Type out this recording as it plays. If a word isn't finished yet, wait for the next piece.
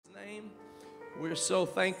We're so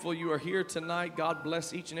thankful you are here tonight. God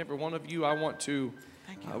bless each and every one of you. I want to,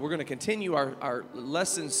 we're going to continue our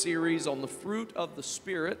lesson series on the fruit of the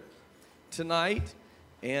Spirit tonight.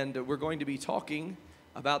 And we're going to be talking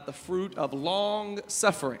about the fruit of long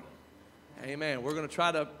suffering. Amen. We're going to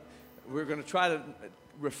try to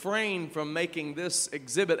refrain from making this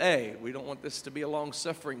Exhibit A. We don't want this to be a long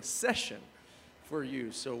suffering session for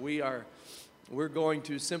you. So we're going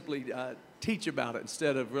to simply teach about it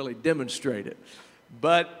instead of really demonstrate it.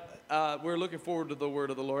 But we're looking forward to the word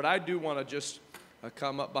of the Lord. I do want to just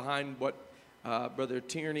come up behind what Brother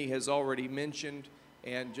Tierney has already mentioned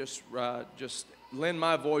and just lend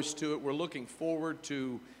my voice to it. We're looking forward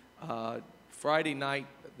to Friday night.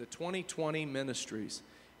 The 2020 Ministries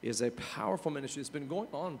is a powerful ministry. It's been going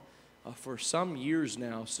on for some years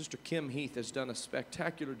now. Sister Kim Heath has done a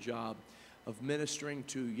spectacular job of ministering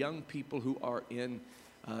to young people who are in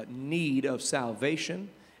need of salvation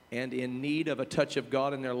and in need of a touch of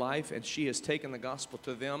God in their life, and she has taken the gospel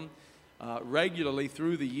to them regularly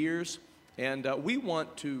through the years. And we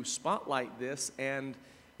want to spotlight this and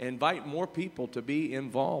invite more people to be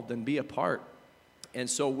involved and be a part. And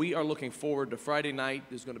so we are looking forward to Friday night.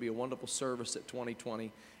 There's going to be a wonderful service at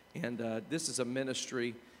 2020, and this is a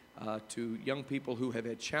ministry to young people who have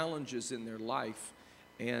had challenges in their life,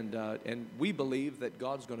 and we believe that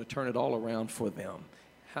God's going to turn it all around for them.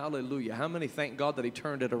 Hallelujah. How many thank God that He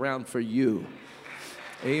turned it around for you?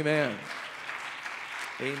 Amen.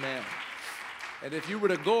 Amen. And if you were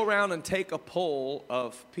to go around and take a poll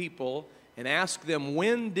of people and ask them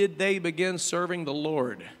when did they begin serving the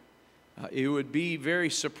Lord, you would be very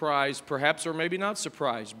surprised, perhaps, or maybe not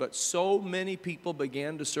surprised, but so many people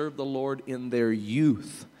began to serve the Lord in their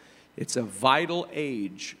youth. It's a vital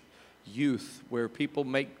age, youth, where people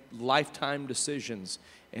make lifetime decisions.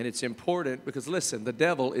 And it's important because, listen, the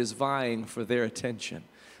devil is vying for their attention.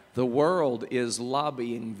 The world is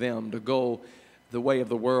lobbying them to go the way of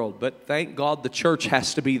the world. But thank God the church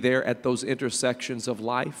has to be there at those intersections of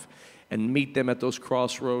life and meet them at those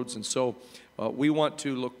crossroads. And so we want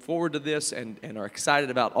to look forward to this and are excited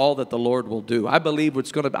about all that the Lord will do. I believe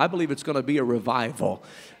it's going to be a revival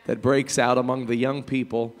that breaks out among the young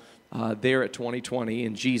people there at 2020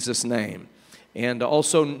 in Jesus' name. And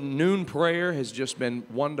also noon prayer has just been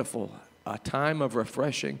wonderful, a time of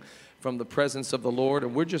refreshing from the presence of the Lord,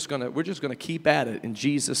 and we're just gonna keep at it in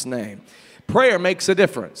Jesus' name. Prayer makes a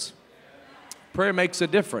difference. Prayer makes a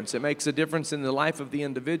difference. It makes a difference in the life of the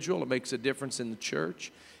individual. It makes a difference in the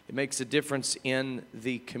church. It makes a difference in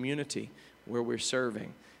the community where we're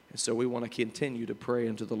serving. And so we want to continue to pray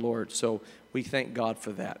unto the Lord. So we thank God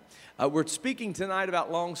for that. We're speaking tonight about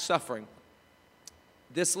long suffering.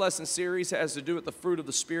 This lesson series has to do with the fruit of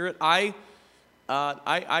the Spirit. I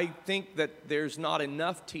think that there's not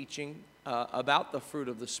enough teaching about the fruit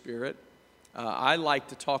of the Spirit. I like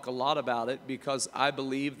to talk a lot about it because I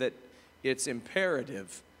believe that it's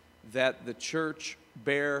imperative that the church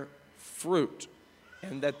bear fruit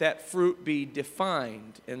and that fruit be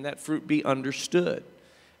defined and that fruit be understood.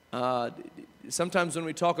 Sometimes when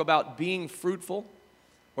we talk about being fruitful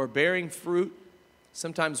or bearing fruit,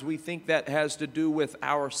 sometimes we think that has to do with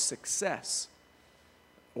our success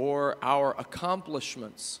or our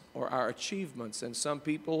accomplishments or our achievements. And some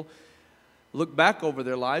people look back over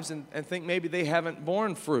their lives and think maybe they haven't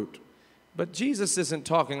borne fruit. But Jesus isn't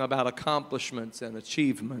talking about accomplishments and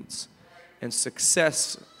achievements and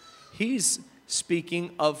success. He's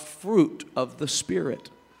speaking of fruit of the Spirit.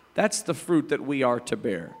 That's the fruit that we are to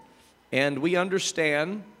bear. And we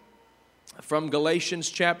understand from Galatians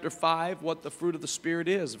chapter 5 what the fruit of the Spirit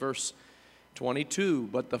is. Verse 22,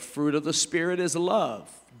 but the fruit of the Spirit is love,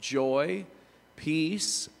 joy,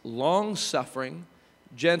 peace, long-suffering,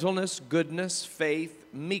 gentleness, goodness, faith,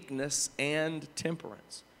 meekness, and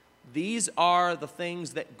temperance. These are the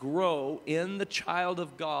things that grow in the child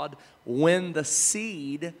of God when the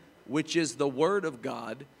seed, which is the Word of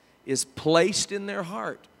God, is placed in their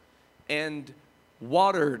heart and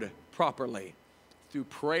watered properly through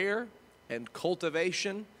prayer and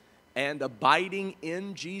cultivation and abiding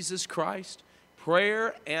in Jesus Christ,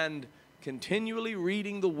 prayer and continually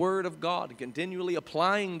reading the Word of God, and continually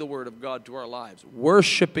applying the Word of God to our lives,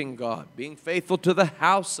 worshiping God, being faithful to the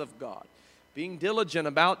house of God, being diligent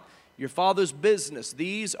about your Father's business.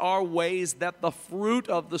 These are ways that the fruit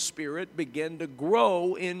of the Spirit begin to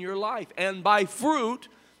grow in your life. And by fruit,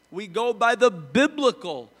 we go by the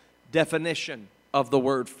biblical definition of the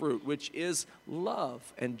word fruit, which is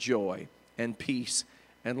love and joy and peace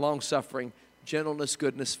and long-suffering, gentleness,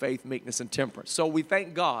 goodness, faith, meekness, and temperance. So we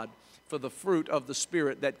thank God for the fruit of the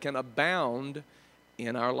Spirit that can abound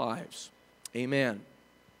in our lives. Amen.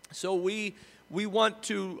 So we we want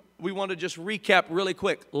to just recap really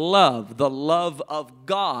quick. Love, the love of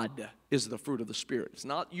God is the fruit of the Spirit. It's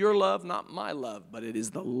not your love, not my love, but it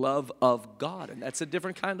is the love of God, and that's a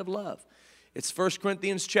different kind of love. It's 1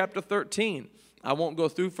 Corinthians chapter 13. I won't go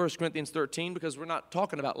through 1 Corinthians 13 because we're not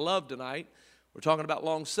talking about love tonight. We're talking about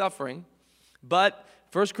long suffering. But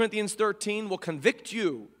 1 Corinthians 13 will convict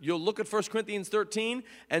you. You'll look at 1 Corinthians 13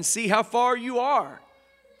 and see how far you are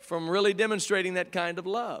from really demonstrating that kind of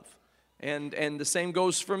love. And the same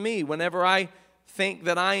goes for me. Whenever I think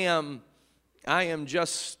that I am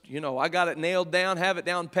just, I got it nailed down, have it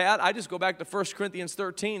down pat, I just go back to 1 Corinthians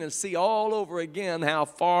 13 and see all over again how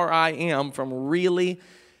far I am from really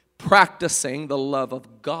practicing the love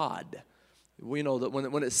of God. We know that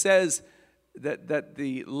when it says that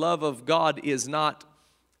the love of God is not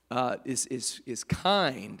is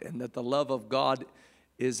kind, and that the love of God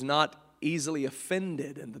is not easily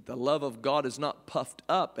offended, and that the love of God is not puffed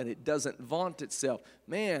up and it doesn't vaunt itself.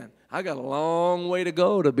 Man, I got a long way to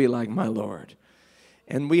go to be like my Lord.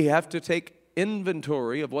 And we have to take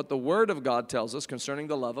inventory of what the Word of God tells us concerning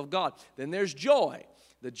the love of God. Then there's joy.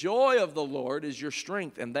 The joy of the Lord is your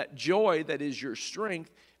strength, and that joy that is your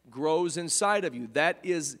strength grows inside of you. That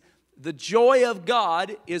is the joy of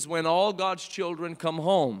God is when all God's children come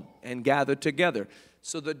home and gather together.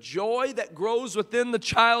 So the joy that grows within the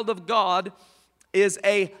child of God is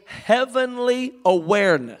a heavenly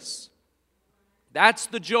awareness. That's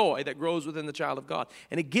the joy that grows within the child of God.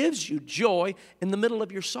 And it gives you joy in the middle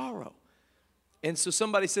of your sorrow. And so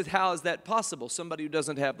somebody said, how is that possible? Somebody who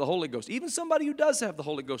doesn't have the Holy Ghost. Even somebody who does have the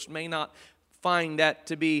Holy Ghost may not find that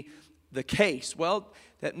to be the case. Well,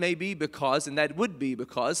 that may be because, and that would be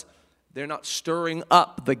because, they're not stirring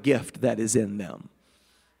up the gift that is in them.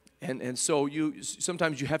 And so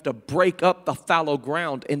sometimes you have to break up the fallow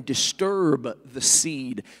ground and disturb the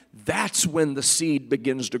seed. That's when the seed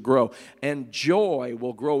begins to grow. And joy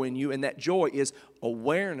will grow in you. And that joy is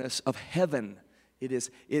awareness of heaven. It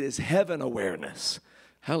is heaven awareness.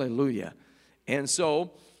 Hallelujah. And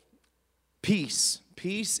so peace.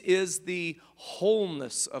 Peace is the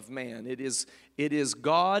wholeness of man. It is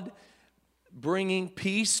God bringing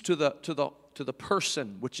peace to the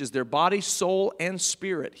person, which is their body, soul, and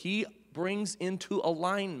spirit. He brings into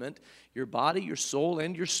alignment your body, your soul,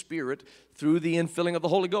 and your spirit through the infilling of the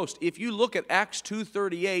Holy Ghost. If you look at Acts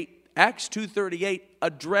 2:38, Acts 2:38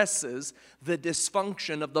 addresses the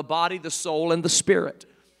dysfunction of the body, the soul, and the spirit.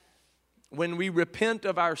 When we repent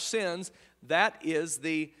of our sins, that is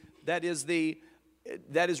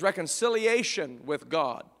reconciliation with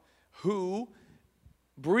God, who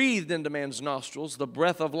breathed into man's nostrils the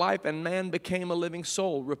breath of life, and man became a living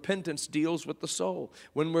soul. Repentance deals with the soul.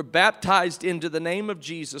 When we're baptized into the name of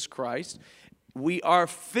Jesus Christ, we are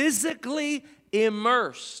physically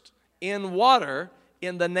immersed in water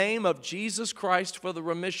in the name of Jesus Christ for the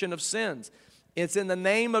remission of sins. It's in the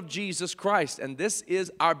name of Jesus Christ, and this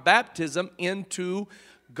is our baptism into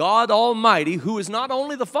God Almighty, who is not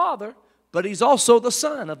only the Father, but He's also the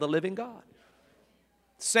Son of the living God.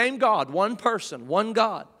 Same God, one person, one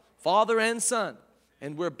God, Father and Son.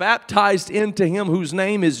 And we're baptized into Him whose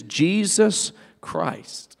name is Jesus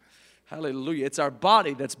Christ. Hallelujah. It's our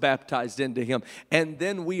body that's baptized into Him. And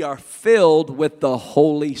then we are filled with the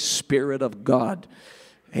Holy Spirit of God.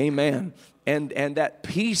 Amen. And that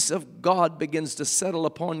peace of God begins to settle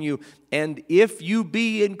upon you. And if you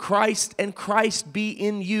be in Christ and Christ be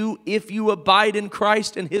in you, if you abide in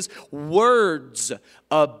Christ and His words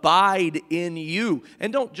abide in you.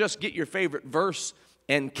 And don't just get your favorite verse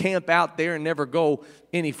and camp out there and never go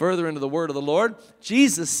any further into the word of the Lord.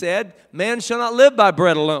 Jesus said, man shall not live by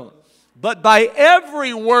bread alone, but by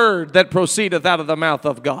every word that proceedeth out of the mouth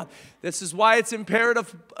of God. This is why it's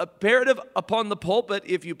imperative upon the pulpit,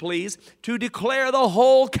 if you please, to declare the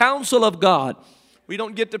whole counsel of God. We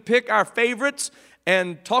don't get to pick our favorites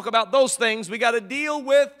and talk about those things. We got to deal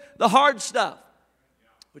with the hard stuff,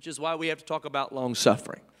 which is why we have to talk about long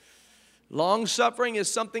suffering. Long suffering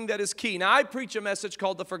is something that is key. Now, I preach a message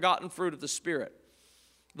called the forgotten fruit of the Spirit.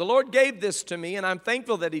 The Lord gave this to me, and I'm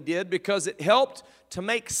thankful that He did, because it helped to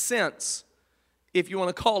make sense, if you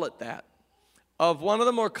want to call it that, of one of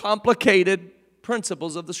the more complicated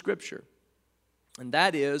principles of the Scripture. And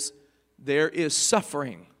that is, there is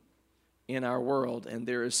suffering in our world, and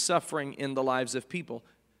there is suffering in the lives of people.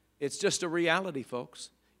 It's just a reality, folks.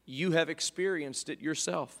 You have experienced it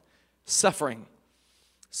yourself. Suffering.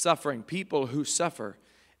 Suffering. People who suffer.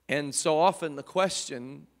 And so often the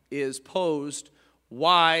question is posed,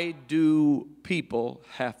 why do people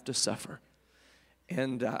have to suffer?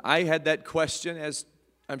 And I had that question, as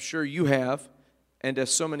I'm sure you have, and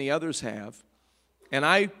as so many others have. And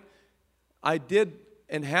I did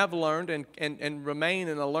and have learned and remain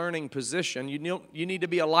in a learning position. You need to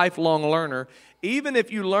be a lifelong learner. Even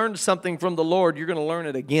if you learned something from the Lord, you're going to learn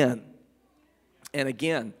it again and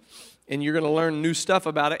again. And you're going to learn new stuff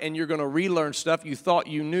about it, and you're going to relearn stuff you thought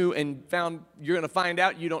you knew and you're going to find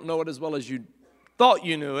out you don't know it as well as you thought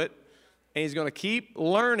you knew it. And He's going to keep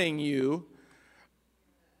learning you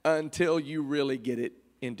until you really get it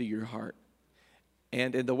into your heart.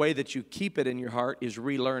 And in the way that you keep it in your heart is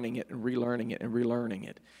relearning it and relearning it and relearning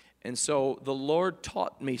it. And so the Lord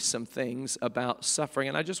taught me some things about suffering,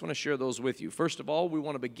 and I just want to share those with you. First of all, we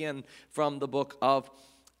want to begin from the book of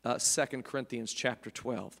 2 Corinthians chapter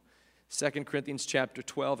 12. 2 Corinthians chapter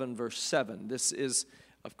 12 and verse 7. This is,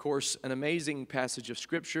 of course, an amazing passage of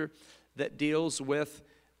Scripture that deals with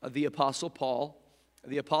the Apostle Paul.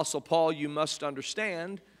 The Apostle Paul, you must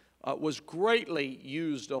understand, was greatly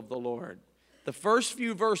used of the Lord. The first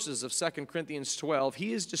few verses of 2 Corinthians 12,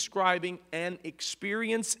 he is describing an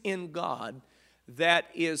experience in God that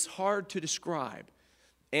is hard to describe.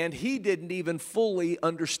 And he didn't even fully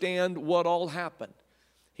understand what all happened.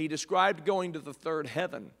 He described going to the third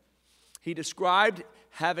heaven. He described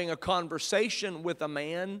having a conversation with a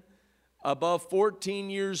man above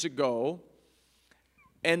 14 years ago.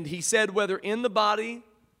 And he said, whether in the body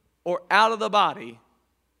or out of the body,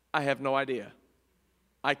 I have no idea.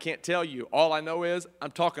 I can't tell you. All I know is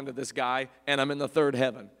I'm talking to this guy and I'm in the third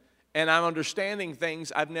heaven. And I'm understanding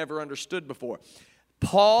things I've never understood before.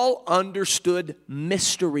 Paul understood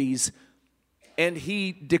mysteries, and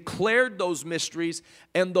he declared those mysteries,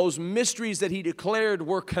 and those mysteries that he declared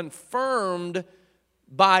were confirmed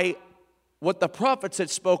by what the prophets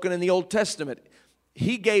had spoken in the Old Testament.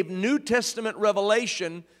 He gave New Testament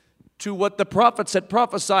revelation to what the prophets had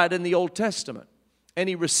prophesied in the Old Testament. And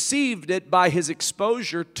he received it by his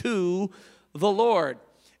exposure to the Lord.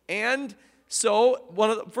 And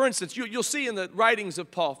so, for instance, you'll see in the writings of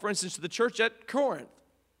Paul, for instance, to the church at Corinth,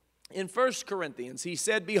 in 1 Corinthians, he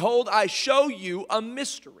said, behold, I show you a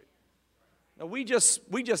mystery. Now, we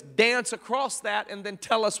just dance across that and then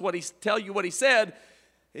tell you what he said.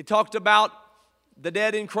 He talked about the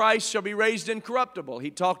dead in Christ shall be raised incorruptible. He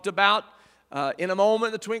talked about in a moment,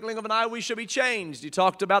 in the twinkling of an eye, we shall be changed. He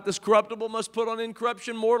talked about this corruptible must put on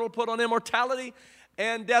incorruption, mortal put on immortality,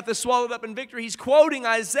 and death is swallowed up in victory. He's quoting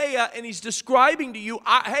Isaiah, and he's describing to you,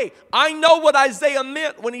 I know what Isaiah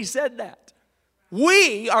meant when he said that.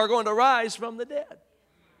 We are going to rise from the dead.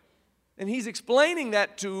 And he's explaining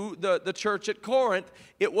that to the church at Corinth.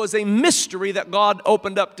 It was a mystery that God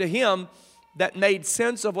opened up to him that made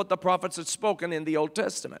sense of what the prophets had spoken in the Old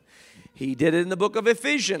Testament. He did it in the book of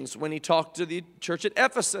Ephesians when he talked to the church at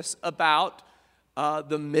Ephesus about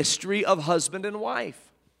the mystery of husband and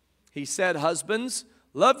wife. He said, husbands,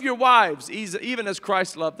 love your wives, even as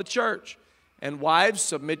Christ loved the church. And wives,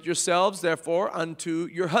 submit yourselves, therefore, unto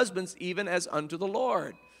your husbands, even as unto the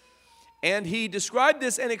Lord. And he described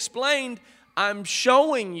this and explained, I'm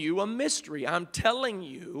showing you a mystery. I'm telling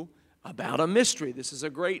you about a mystery. This is a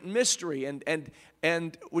great mystery.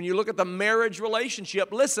 And when you look at the marriage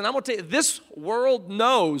relationship, listen, I'm going to tell you, this world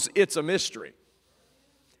knows it's a mystery.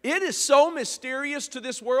 It is so mysterious to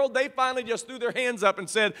this world, they finally just threw their hands up and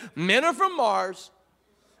said, men are from Mars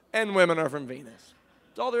and women are from Venus.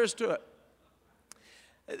 That's all there is to it.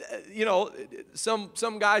 You know, some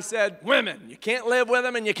guy said, women, you can't live with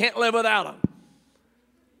them and you can't live without them.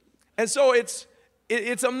 And so it's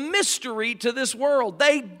a mystery to this world.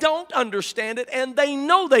 They don't understand it, and they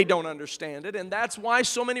know they don't understand it, and that's why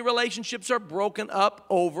so many relationships are broken up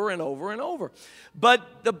over and over and over.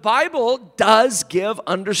 But the Bible does give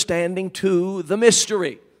understanding to the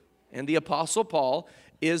mystery, and the Apostle Paul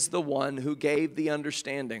is the one who gave the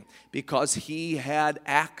understanding because he had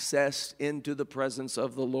access into the presence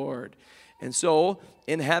of the Lord. And so,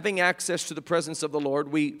 in having access to the presence of the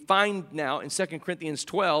Lord, we find now in 2 Corinthians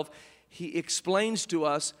 12, he explains to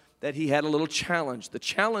us that he had a little challenge. The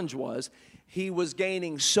challenge was he was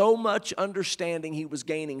gaining so much understanding, he was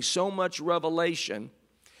gaining so much revelation,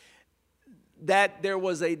 that there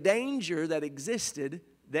was a danger that existed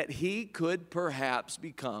that he could perhaps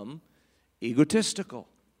become egotistical.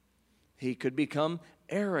 He could become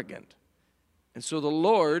arrogant. And so the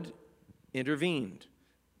Lord intervened.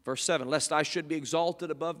 Verse 7, lest I should be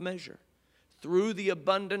exalted above measure. Through the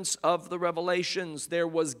abundance of the revelations, there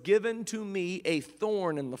was given to me a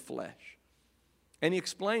thorn in the flesh. And he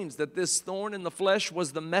explains that this thorn in the flesh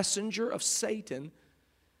was the messenger of Satan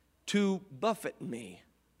to buffet me.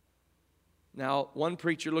 Now, one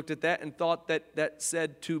preacher looked at that and thought that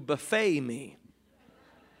said to buffet me.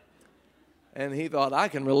 And he thought, I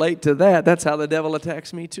can relate to that. That's how the devil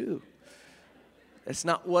attacks me too. That's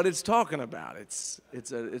not what it's talking about. It's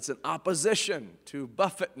an opposition to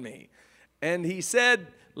buffet me. And he said,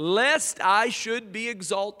 lest I should be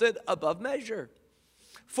exalted above measure.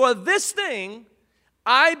 For this thing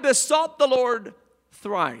I besought the Lord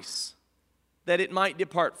thrice, that it might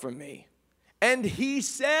depart from me. And he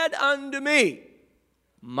said unto me,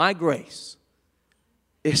 my grace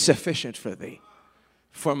is sufficient for thee,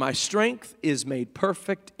 for my strength is made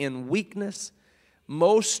perfect in weakness.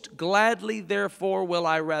 Most gladly, therefore, will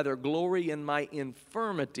I rather glory in my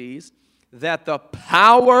infirmities, that the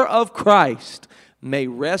power of Christ may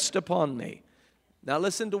rest upon me. Now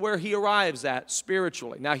listen to where he arrives at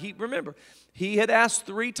spiritually. Now remember, he had asked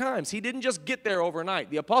 3 times. He didn't just get there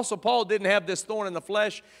overnight. The Apostle Paul didn't have this thorn in the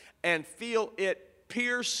flesh and feel it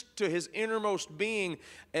pierce to his innermost being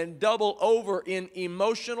and double over in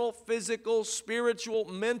emotional, physical, spiritual,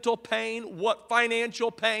 mental pain, financial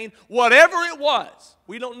pain, whatever it was.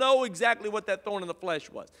 We don't know exactly what that thorn in the flesh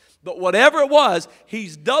was. But whatever it was,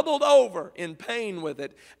 he's doubled over in pain with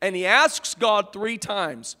it. And he asks God 3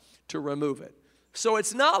 times to remove it. So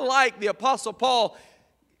it's not like the Apostle Paul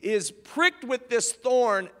is pricked with this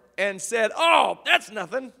thorn and said, oh, that's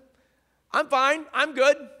nothing. I'm fine. I'm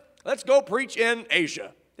good. Let's go preach in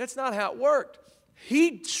Asia. That's not how it worked.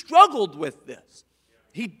 He struggled with this.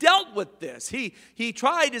 He dealt with this. He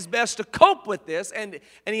tried his best to cope with this, and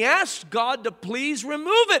he asked God to please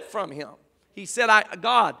remove it from him. He said,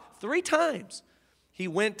 God, 3 times he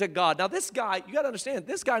went to God. Now this guy, you got to understand,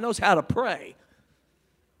 this guy knows how to pray.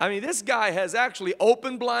 I mean, this guy has actually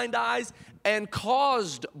opened blind eyes and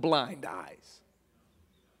caused blind eyes.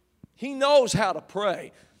 He knows how to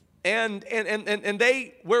pray. And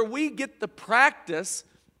where we get the practice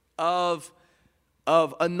of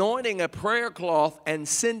anointing a prayer cloth and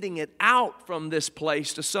sending it out from this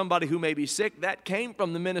place to somebody who may be sick, that came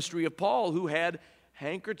from the ministry of Paul, who had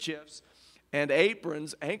handkerchiefs and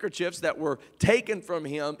aprons, handkerchiefs that were taken from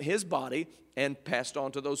his body, and passed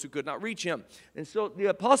on to those who could not reach him. And so the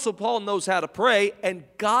Apostle Paul knows how to pray, and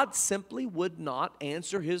God simply would not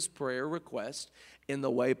answer his prayer request in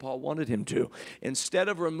the way Paul wanted him to. Instead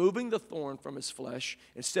of removing the thorn from his flesh,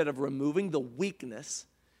 instead of removing the weakness,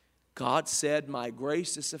 God said, my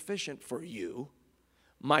grace is sufficient for you.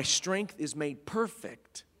 My strength is made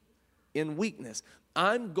perfect in weakness.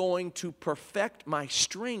 I'm going to perfect my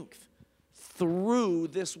strength through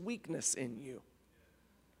this weakness in you.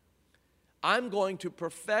 I'm going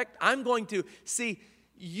to see,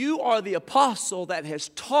 you are the apostle that has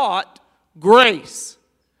taught grace.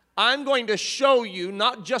 I'm going to show you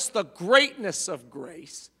not just the greatness of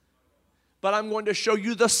grace, but I'm going to show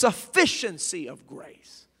you the sufficiency of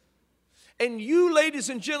grace. And you, ladies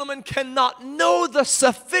and gentlemen, cannot know the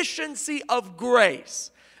sufficiency of grace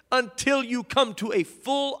until you come to a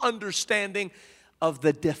full understanding of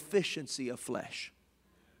the deficiency of flesh.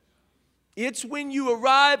 It's when you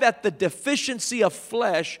arrive at the deficiency of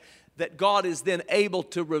flesh that God is then able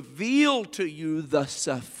to reveal to you the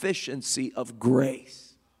sufficiency of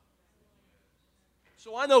grace.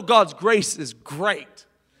 So I know God's grace is great,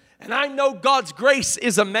 and I know God's grace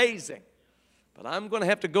is amazing, but I'm going to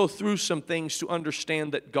have to go through some things to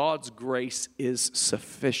understand that God's grace is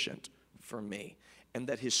sufficient for me, and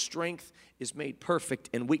that His strength is made perfect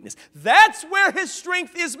in weakness. That's where His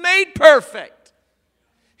strength is made perfect.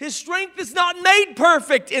 His strength is not made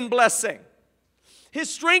perfect in blessing.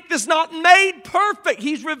 His strength is not made perfect.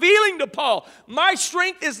 He's revealing to Paul, my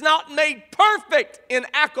strength is not made perfect in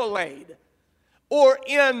accolade or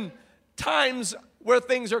in times where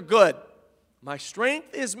things are good. My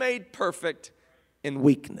strength is made perfect in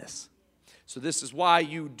weakness. So this is why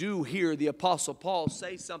you do hear the Apostle Paul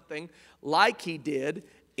say something like he did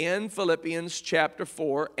in Philippians chapter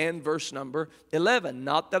 4 and verse number 11.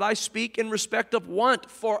 Not that I speak in respect of want,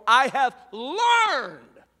 for I have learned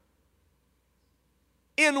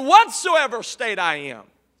in whatsoever state I am,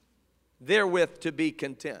 therewith to be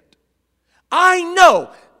content. I know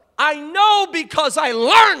because I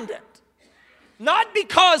learned it. Not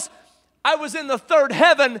because I was in the third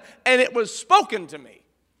heaven and it was spoken to me.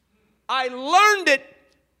 I learned it.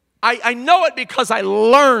 I know it because I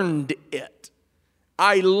learned it.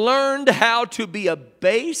 I learned how to be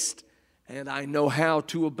abased, and I know how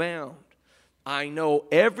to abound. I know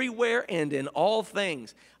everywhere and in all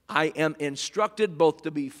things I am instructed both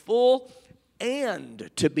to be full and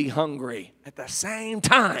to be hungry at the same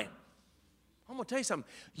time. I'm going to tell you something.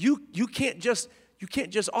 You can't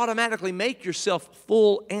just automatically make yourself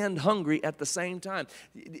full and hungry at the same time.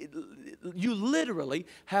 You literally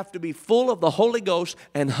have to be full of the Holy Ghost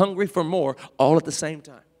and hungry for more all at the same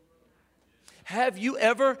time. Have you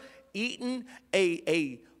ever eaten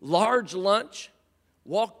a large lunch,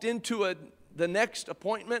 walked into the next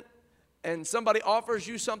appointment and somebody offers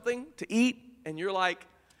you something to eat and you're like,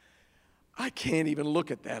 I can't even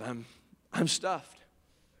look at that. I'm stuffed.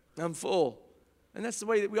 I'm full. And that's the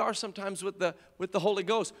way that we are sometimes with the Holy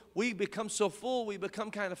Ghost. We become so full, we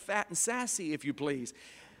become kind of fat and sassy, if you please.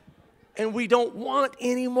 And we don't want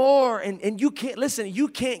any more. And you can't, listen, you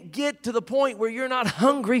can't get to the point where you're not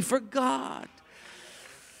hungry for God.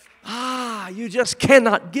 You just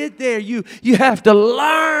cannot get there. You have to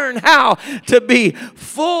learn how to be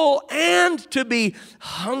full and to be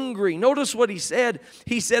hungry. Notice what he said.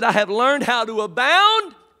 He said, I have learned how to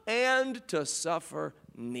abound and to suffer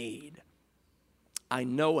need. I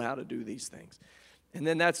know how to do these things. And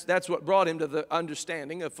then that's what brought him to the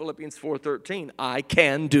understanding of Philippians 4:13. I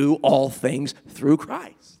can do all things through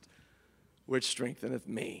Christ, which strengtheneth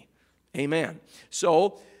me. Amen.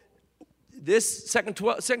 So this 2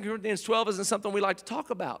 Corinthians 12 isn't something we like to talk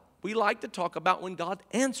about. We like to talk about when God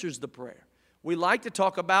answers the prayer. We like to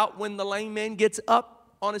talk about when the lame man gets up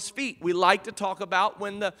on his feet. We like to talk about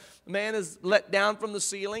when the man is let down from the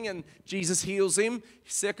ceiling and Jesus heals him,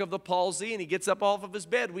 sick of the palsy, and he gets up off of his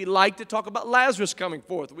bed. We like to talk about Lazarus coming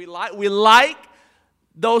forth. We like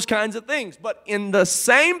those kinds of things. But in the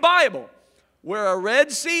same Bible where a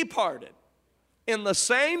Red Sea parted, in the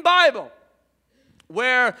same Bible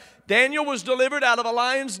where Daniel was delivered out of a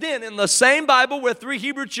lion's den, in the same Bible where 3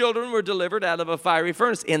 Hebrew children were delivered out of a fiery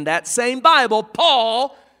furnace, in that same Bible,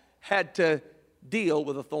 Paul had to deal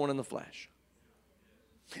with a thorn in the flesh.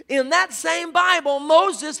 In that same Bible,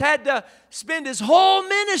 Moses had to spend his whole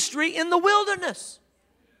ministry in the wilderness.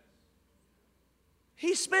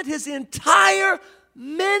 He spent his entire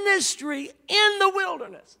ministry in the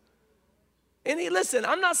wilderness. And listen,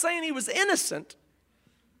 I'm not saying he was innocent.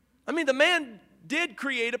 I mean, the man did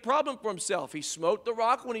create a problem for himself. He smote the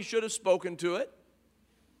rock when he should have spoken to it.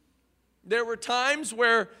 There were times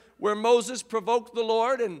where Moses provoked the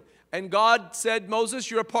Lord and God said, Moses,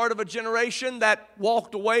 you're a part of a generation that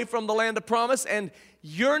walked away from the land of promise, and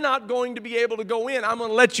you're not going to be able to go in. I'm going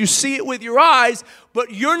to let you see it with your eyes,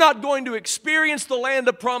 but you're not going to experience the land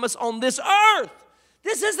of promise on this earth.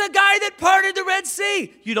 This is the guy that parted the Red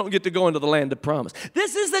Sea. You don't get to go into the land of promise.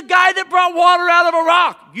 This is the guy that brought water out of a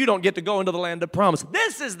rock. You don't get to go into the land of promise.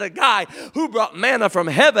 This is the guy who brought manna from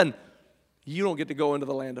heaven. You don't get to go into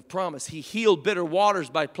the land of promise. He healed bitter waters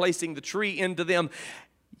by placing the tree into them.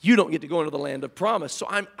 You don't get to go into the land of promise. So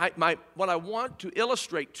what I want to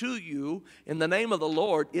illustrate to you in the name of the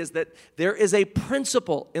Lord is that there is a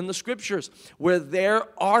principle in the Scriptures where there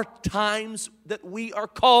are times that we are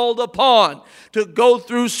called upon to go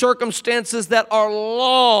through circumstances that are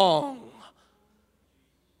long.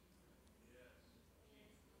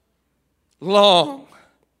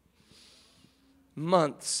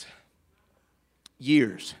 Months,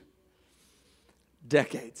 years,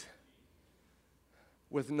 decades,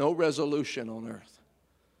 with no resolution on earth.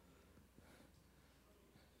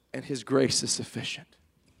 And His grace is sufficient.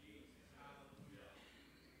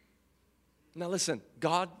 Now listen,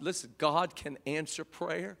 God can answer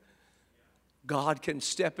prayer. God can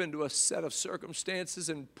step into a set of circumstances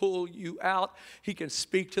and pull you out. He can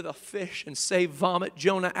speak to the fish and say, vomit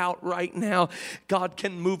Jonah out right now. God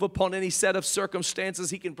can move upon any set of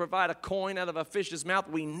circumstances. He can provide a coin out of a fish's mouth.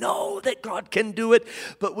 We know that God can do it,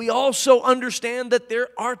 but we also understand that there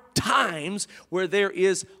are times where there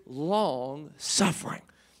is long suffering.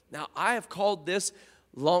 Now, I have called this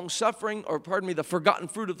long suffering, the forgotten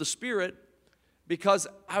fruit of the Spirit, because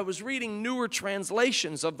I was reading newer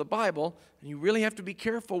translations of the Bible, and you really have to be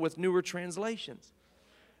careful with newer translations.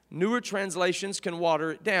 Newer translations can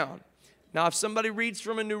water it down. Now, if somebody reads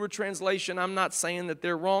from a newer translation, I'm not saying that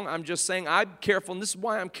they're wrong. I'm just saying I'm careful, and this is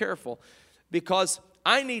why I'm careful, because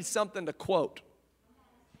I need something to quote.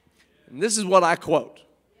 And this is what I quote.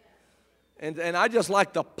 And I just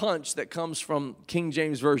like the punch that comes from King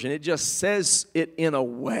James Version. It just says it in a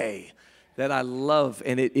way that I love,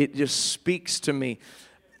 and it just speaks to me.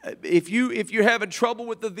 If you're having trouble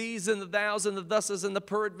with the these and the thous and the thuses and the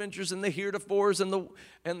peradventures and the heretofores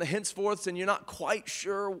and the henceforths, and you're not quite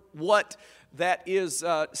sure what that is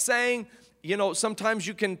saying, you know, sometimes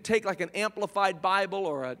you can take like an Amplified Bible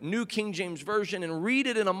or a New King James Version and read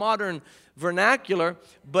it in a modern vernacular,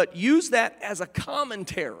 but use that as a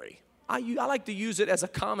commentary. I like to use it as a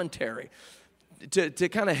commentary to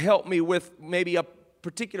kind of help me with maybe a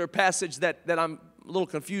particular passage that I'm a little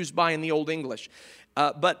confused by in the Old English.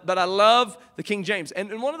 But I love the King James.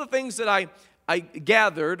 And one of the things that I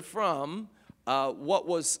gathered from what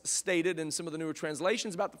was stated in some of the newer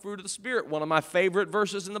translations about the fruit of the Spirit. One of my favorite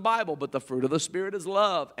verses in the Bible, but the fruit of the Spirit is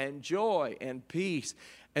love and joy and peace.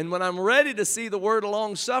 And when I'm ready to see the word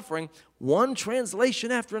long-suffering, one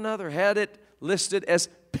translation after another had it listed as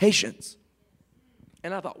patience.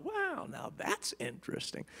 And I thought, wow, now that's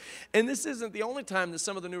interesting. And this isn't the only time that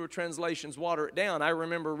some of the newer translations water it down. I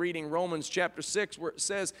remember reading Romans chapter 6 where it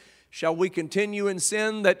says, shall we continue in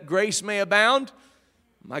sin that grace may abound?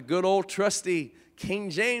 My good old trusty King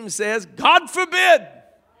James says, God forbid.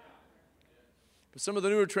 But some of the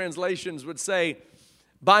newer translations would say,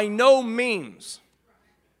 by no means.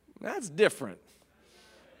 That's different.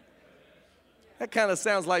 That kind of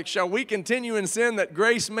sounds like, shall we continue in sin that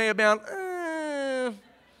grace may abound?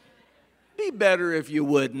 Be better if you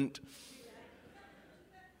wouldn't.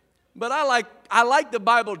 But I like the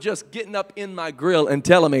Bible just getting up in my grill and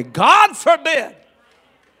telling me, God forbid.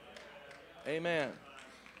 Amen.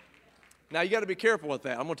 Now, you got to be careful with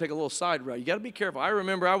that. I'm going to take a little side route. You got to be careful. I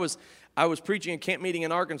remember I was preaching a camp meeting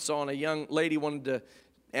in Arkansas, and a young lady wanted to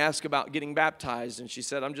ask about getting baptized, and she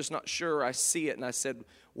said, I'm just not sure I see it. And I said,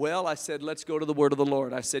 well, let's go to the word of the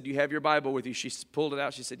Lord. I said, you have your Bible with you? She pulled it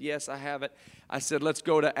out. She said, yes, I have it. I said, let's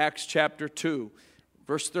go to Acts chapter 2,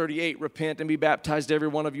 verse 38. Repent and be baptized, every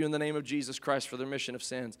one of you, in the name of Jesus Christ for the remission of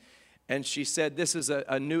sins. And she said, this is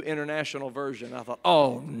a new international version. I thought,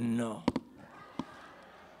 oh, no.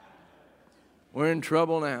 We're in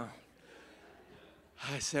trouble now.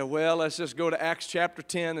 I said, well, let's just go to Acts chapter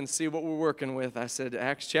 10 and see what we're working with. I said,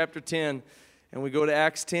 Acts chapter 10, and we go to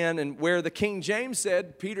Acts 10, and where the King James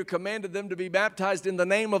said, Peter commanded them to be baptized in the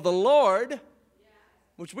name of the Lord,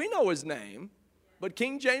 which we know his name, but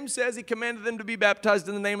King James says he commanded them to be baptized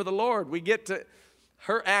in the name of the Lord. We get to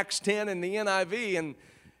her Acts 10 in the NIV, and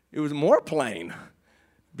it was more plain.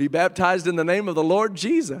 Be baptized in the name of the Lord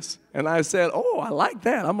Jesus. And I said, oh, I like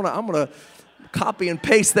that. I'm gonna copy and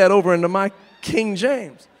paste that over into my King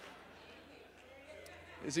James.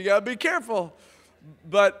 So you got to be careful.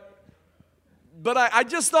 But I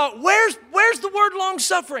just thought, where's the word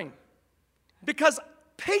long-suffering? Because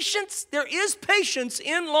patience, there is patience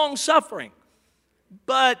in long-suffering.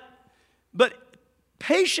 But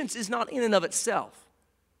patience is not in and of itself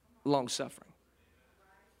long-suffering.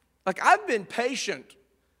 Like, I've been patient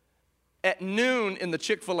at noon in the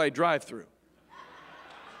Chick-fil-A drive-thru.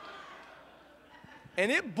 And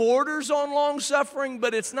it borders on long-suffering,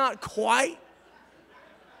 but it's not quite.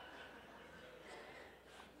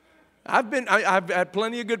 I've had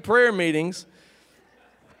plenty of good prayer meetings.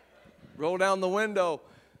 Roll down the window.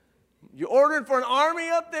 You ordering for an army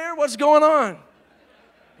up there? What's going on?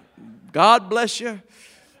 God bless you.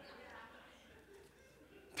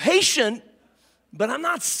 Patient, but I'm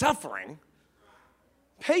not suffering.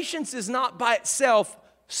 Patience is not by itself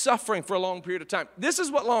suffering for a long period of time. This is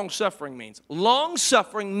what long suffering means. Long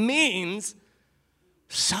suffering means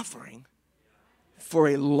suffering for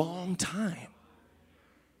a long time.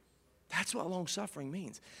 That's what long suffering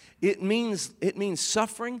means. It means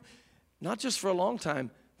suffering not just for a long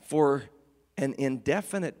time, for an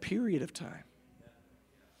indefinite period of time.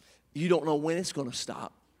 You don't know when it's going to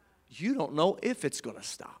stop. You don't know if it's going to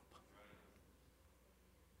stop.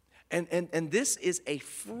 And this is a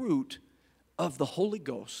fruit of the Holy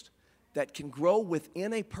Ghost that can grow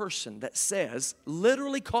within a person that says,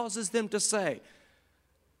 literally causes them to say,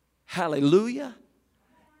 hallelujah,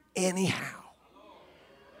 anyhow.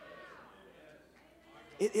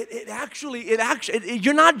 It actually,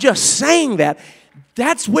 you're not just saying that.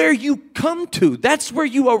 That's where you come to. That's where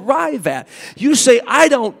you arrive at. You say,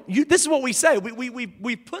 this is what we say.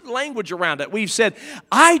 We put language around it. We've said,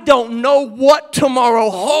 I don't know what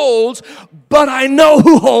tomorrow holds, but I know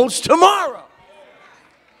who holds tomorrow.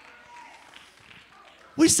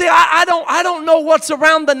 We say, I don't know what's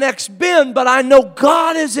around the next bend, but I know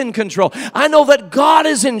God is in control. I know that God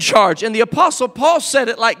is in charge. And the Apostle Paul said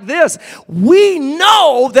it like this: we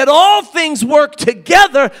know that all things work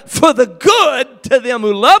together for the good to them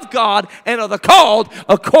who love God and are the called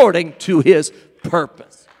according to his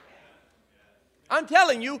purpose. I'm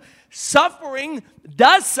telling you, suffering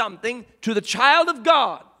does something to the child of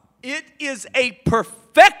God. It is a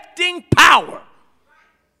perfecting power.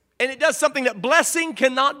 And it does something that blessing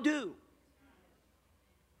cannot do.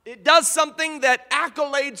 It does something that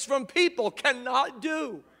accolades from people cannot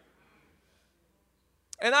do.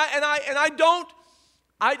 And I don't,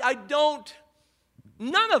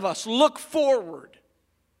 none of us look forward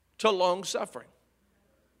to long suffering.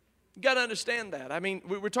 You got to understand that. I mean,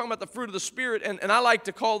 we're talking about the fruit of the Spirit, and I like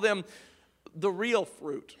to call them the real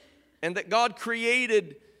fruit. And that God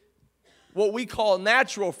created what we call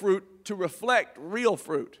natural fruit to reflect real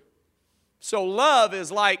fruit. So love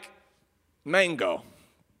is like mango.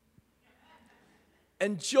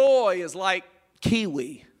 And joy is like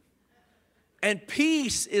kiwi. And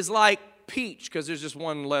peace is like peach, because there's just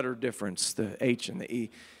one letter difference, the H and the E.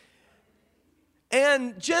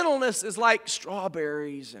 And gentleness is like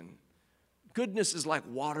strawberries, and goodness is like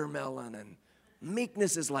watermelon, and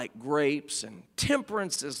meekness is like grapes, and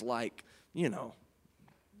temperance is like,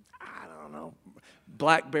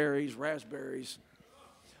 blackberries, raspberries.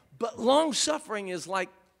 But long-suffering is like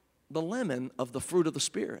the lemon of the fruit of the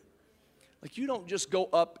Spirit. Like, you don't just go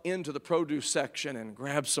up into the produce section and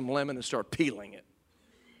grab some lemon and start peeling it.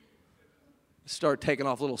 Start taking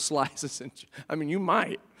off little slices. You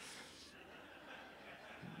might.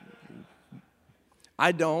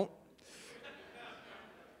 I don't.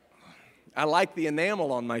 I like the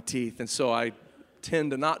enamel on my teeth, and so I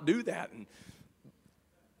tend to not do that. And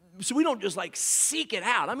so we don't just like seek it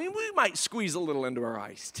out. We might squeeze a little into our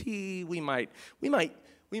iced tea. We might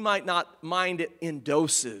not mind it in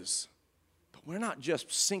doses. But we're not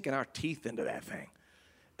just sinking our teeth into that thing.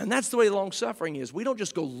 And that's the way long suffering is. We don't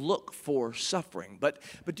just go look for suffering. But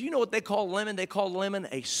do you know what they call lemon? They call lemon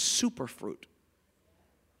a superfruit,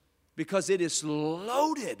 because it is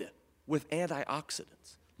loaded with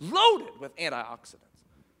antioxidants. Loaded with antioxidants.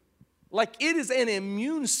 Like, it is an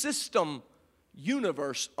immune system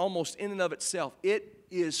universe almost in and of itself. It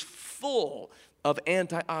is full of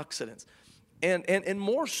antioxidants. And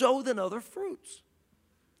more so than other fruits.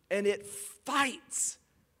 And it fights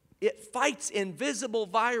invisible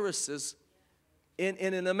viruses in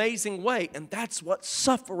an amazing way. And that's what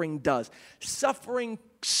suffering does. Suffering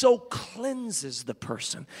so cleanses the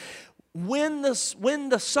person. When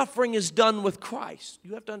the suffering is done with Christ,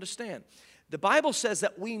 you have to understand, the Bible says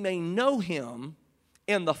that we may know Him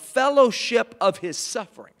in the fellowship of His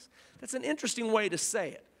sufferings. That's an interesting way to say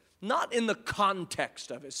it. Not in the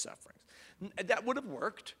context of His sufferings. That would have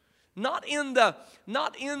worked. Not in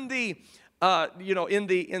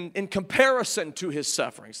comparison to His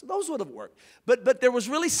sufferings. Those would have worked. But there was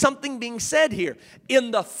really something being said here.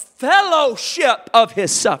 In the fellowship of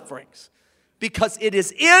His sufferings. Because it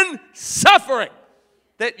is in suffering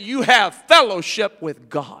that you have fellowship with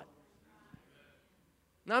God.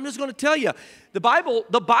 Now, I'm just going to tell you, the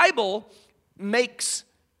Bible makes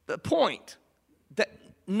the point that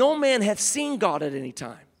no man hath seen God at any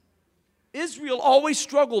time. Israel always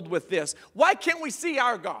struggled with this. Why can't we see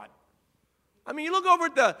our God? You look over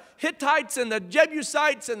at the Hittites and the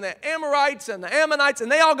Jebusites and the Amorites and the Ammonites, and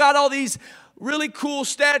they all got all these really cool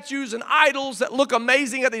statues and idols that look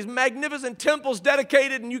amazing at these magnificent temples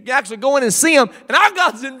dedicated, and you can actually go in and see them, and our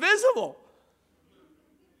God's invisible.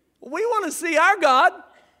 We want to see our God.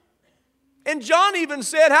 And John even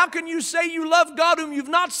said, how can you say you love God whom you've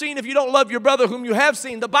not seen if you don't love your brother whom you have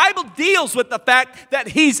seen? The Bible deals with the fact that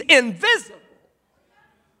He's invisible.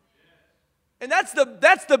 And that's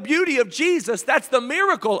the beauty of Jesus. That's the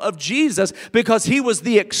miracle of Jesus, because He was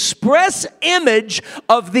the express image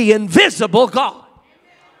of the invisible God.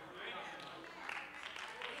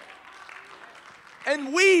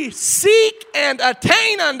 And we seek and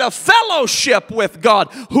attain unto fellowship with God,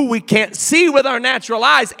 who we can't see with our natural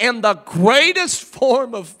eyes. And the greatest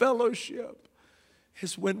form of fellowship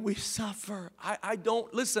is when we suffer.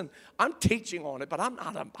 I'm teaching on it, but I'm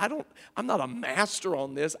not a master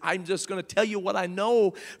on this. I'm just going to tell you what I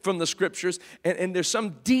know from the Scriptures, and there's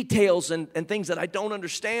some details and things that I don't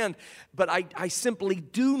understand, but I simply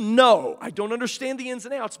do know. I don't understand the ins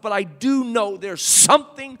and outs, but I do know there's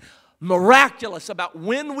something miraculous about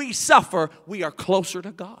when we suffer, we are closer to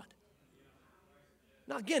God.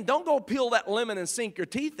 Now again, don't go peel that lemon and sink your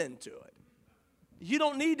teeth into it. You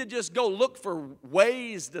don't need to just go look for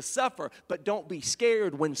ways to suffer, but don't be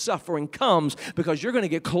scared when suffering comes, because you're going to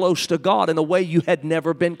get close to God in a way you had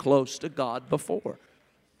never been close to God before.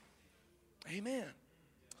 Amen.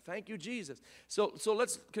 Thank you, Jesus. So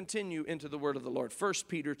let's continue into the word of the Lord. 1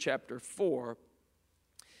 Peter chapter 4.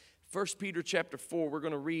 1 Peter chapter 4, we're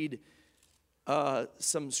going to read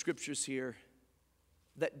some scriptures here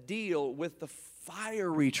that deal with the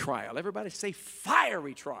fiery trial. Everybody say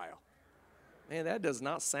fiery trial. Man, that does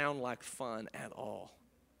not sound like fun at all.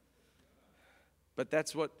 But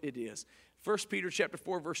that's what it is. 1 Peter chapter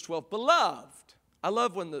 4, verse 12. Beloved. I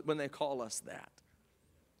love when they call us that.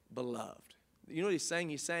 Beloved. You know what he's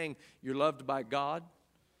saying? He's saying you're loved by God.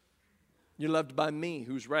 You're loved by me,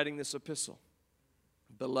 who's writing this epistle.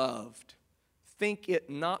 Beloved. Think it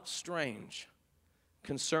not strange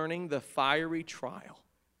concerning the fiery trial,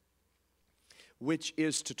 which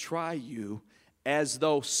is to try you, as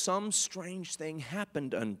though some strange thing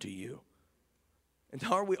happened unto you. And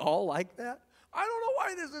are we all like that? I don't know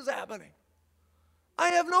why this is happening. I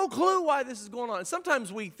have no clue why this is going on. And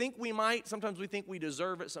sometimes we think we might. Sometimes we think we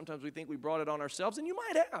deserve it. Sometimes we think we brought it on ourselves, and you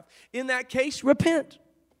might have. In that case, repent.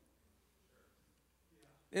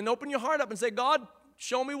 And open your heart up and say, God,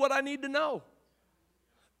 show me what I need to know.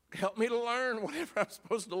 Help me to learn whatever I'm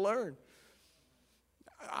supposed to learn.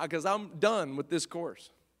 Because I'm done with this course.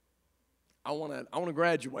 I want to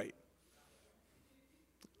graduate.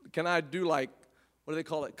 Can I do like, what do they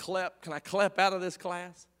call it, CLEP? Can I CLEP out of this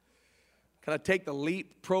class? Can I take the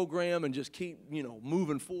LEAP program and just keep,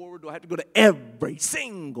 moving forward? Do I have to go to every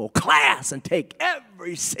single class and take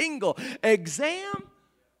every single exam?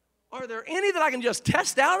 Are there any that I can just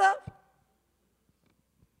test out of?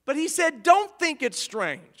 But he said, don't think it's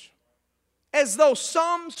strange, as though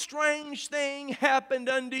some strange thing happened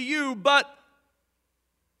unto you, but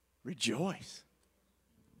rejoice.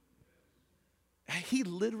 He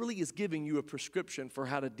literally is giving you a prescription for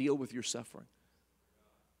how to deal with your suffering.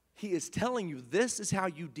 He is telling you this is how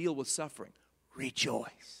you deal with suffering.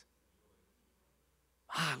 Rejoice.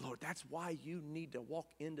 Lord, that's why you need to walk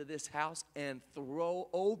into this house and throw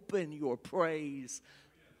open your praise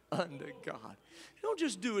unto God. Don't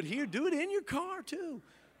just do it here, do it in your car too.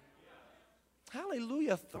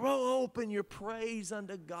 Hallelujah. Throw open your praise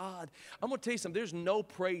unto God. I'm going to tell you something. There's no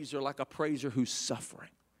praiser like a praiser who's suffering.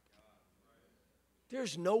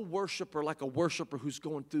 There's no worshiper like a worshiper who's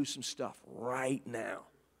going through some stuff right now.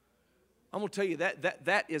 I'm going to tell you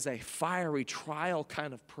that is a fiery trial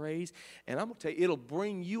kind of praise. And I'm going to tell you, it'll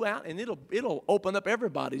bring you out and it'll open up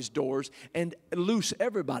everybody's doors and loose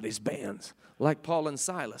everybody's bands. Like Paul and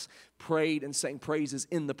Silas prayed and sang praises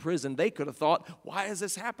in the prison. They could have thought, why is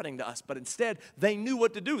this happening to us? But instead, they knew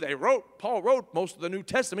what to do. Paul wrote most of the New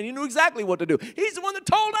Testament. He knew exactly what to do. He's the one that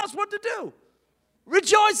told us what to do.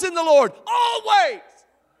 Rejoice in the Lord always.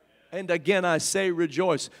 And again, I say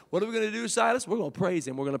rejoice. What are we going to do, Silas? We're going to praise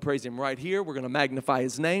him. We're going to praise him right here. We're going to magnify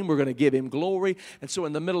his name. We're going to give him glory. And so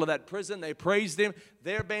in the middle of that prison, they praised him.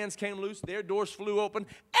 Their bands came loose. Their doors flew open.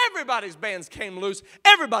 Everybody's bands came loose.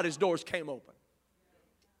 Everybody's doors came open.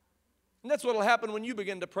 And that's what will happen when you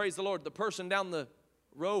begin to praise the Lord. The person down the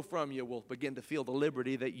row from you will begin to feel the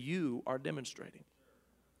liberty that you are demonstrating.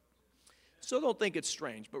 So don't think it's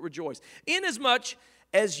strange, but rejoice. Inasmuch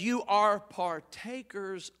as you are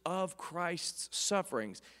partakers of Christ's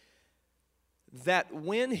sufferings, that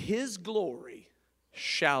when his glory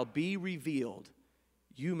shall be revealed,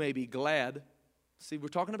 you may be glad. See, we're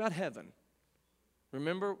talking about heaven.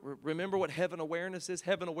 Remember what heaven awareness is?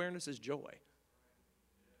 Heaven awareness is joy.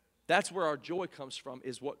 That's where our joy comes from,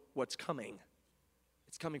 is what's coming.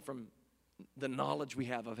 It's coming from the knowledge we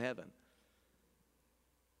have of heaven.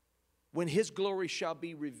 When his glory shall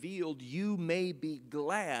be revealed, you may be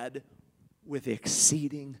glad with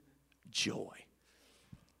exceeding joy.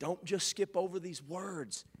 Don't just skip over these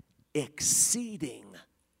words. Exceeding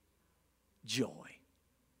joy.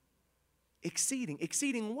 Exceeding.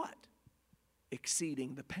 Exceeding what?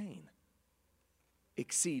 Exceeding the pain.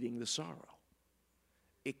 Exceeding the sorrow.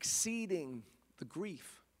 Exceeding the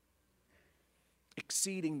grief.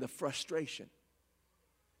 Exceeding the frustration.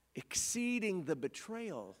 Exceeding the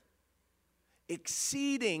betrayal.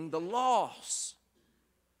 Exceeding the loss,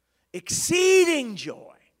 exceeding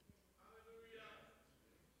joy.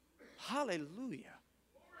 Hallelujah.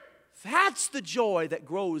 That's the joy that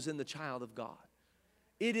grows in the child of God.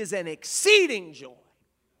 It is an exceeding joy.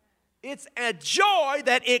 It's a joy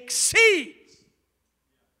that exceeds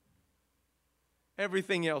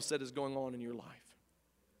everything else that is going on in your life.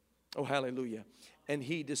 Oh, hallelujah. And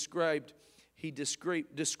he described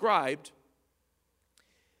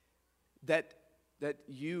that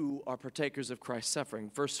you are partakers of Christ's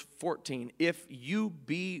suffering. Verse 14, if you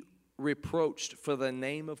be reproached for the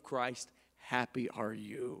name of Christ, happy are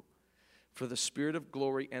you, for the Spirit of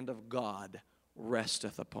glory and of God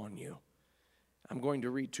resteth upon you. I'm going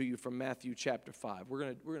to read to you from Matthew chapter 5.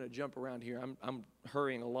 We're going to jump around here. I'm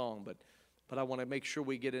hurrying along, but I want to make sure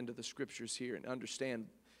we get into the scriptures here and understand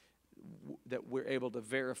that we're able to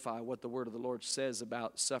verify what the word of the Lord says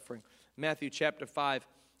about suffering. Matthew chapter 5.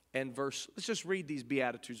 And let's just read these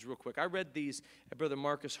Beatitudes real quick. I read these at Brother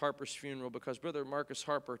Marcus Harper's funeral because Brother Marcus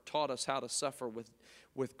Harper taught us how to suffer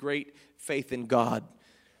with great faith in God.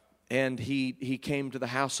 And he came to the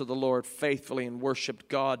house of the Lord faithfully and worshiped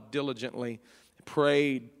God diligently,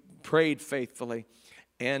 prayed faithfully,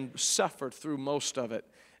 and suffered through most of it.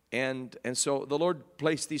 And so the Lord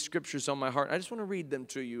placed these scriptures on my heart. I just want to read them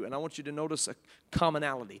to you, and I want you to notice a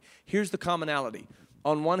commonality. Here's the commonality.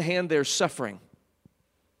 On one hand, there's suffering.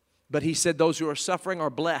 But he said those who are suffering are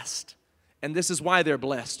blessed. And this is why they're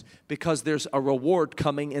blessed. Because there's a reward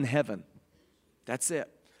coming in heaven. That's it.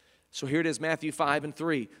 So here it is, Matthew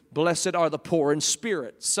 5:3. Blessed are the poor in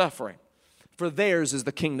spirit, suffering, for theirs is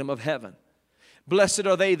the kingdom of heaven. Blessed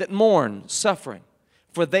are they that mourn, suffering,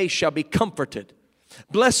 for they shall be comforted.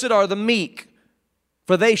 Blessed are the meek,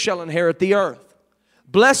 for they shall inherit the earth.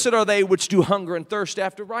 Blessed are they which do hunger and thirst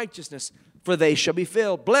after righteousness, for they shall be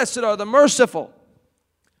filled. Blessed are the merciful,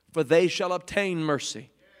 for they shall obtain mercy.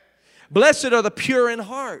 Blessed are the pure in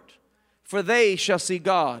heart, for they shall see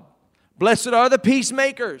God. Blessed are the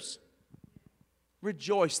peacemakers.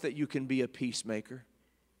 Rejoice that you can be a peacemaker.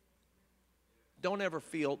 Don't ever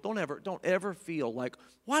feel like,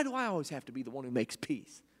 why do I always have to be the one who makes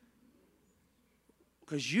peace?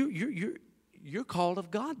 Because you're called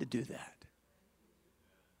of God to do that.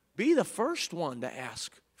 Be the first one to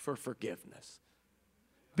ask for forgiveness.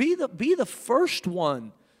 Be the first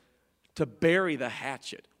one to bury the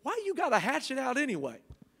hatchet. Why you got a hatchet out anyway?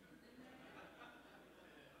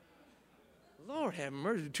 Lord have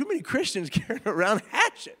mercy. Too many Christians carrying around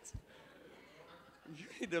hatchets. You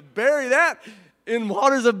need to bury that in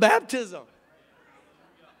waters of baptism.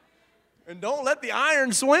 And don't let the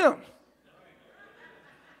iron swim.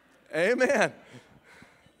 Amen.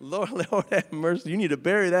 Lord have mercy. You need to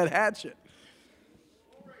bury that hatchet.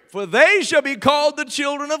 For they shall be called the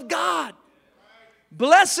children of God.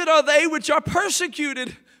 Blessed are they which are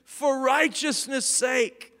persecuted for righteousness'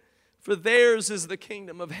 sake, for theirs is the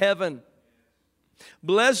kingdom of heaven.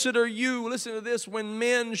 Blessed are you, listen to this, when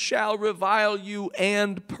men shall revile you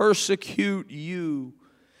and persecute you,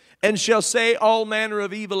 and shall say all manner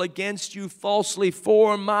of evil against you falsely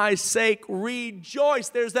for my sake. Rejoice.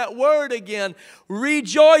 There's that word again.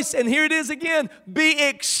 Rejoice. And here it is again. Be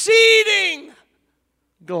exceeding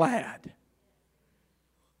glad.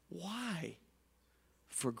 Why?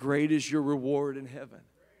 For great is your reward in heaven.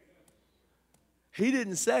 He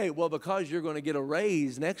didn't say, well, because you're going to get a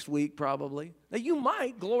raise next week probably. Now you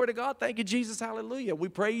might. Glory to God. Thank you, Jesus. Hallelujah. We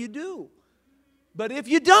pray you do. But if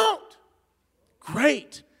you don't,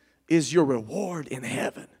 great is your reward in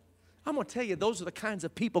heaven. I'm going to tell you, those are the kinds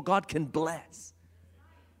of people God can bless.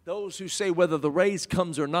 Those who say whether the raise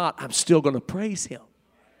comes or not, I'm still going to praise Him.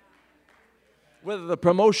 Whether the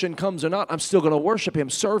promotion comes or not, I'm still going to worship Him,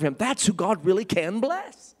 serve Him. That's who God really can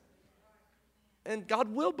bless. And God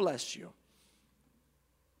will bless you.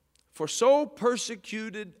 For so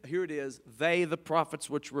persecuted, here it is, they, the prophets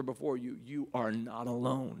which were before you, you are not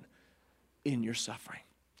alone in your suffering.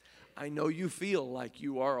 I know you feel like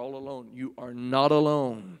you are all alone. You are not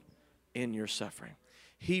alone in your suffering.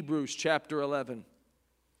 Hebrews chapter 11.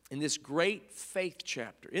 In this great faith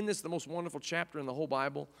chapter. Isn't this the most wonderful chapter in the whole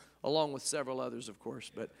Bible? Along with several others, of course.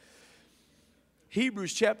 But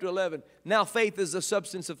Hebrews chapter 11. Now faith is the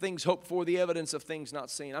substance of things hoped for, the evidence of things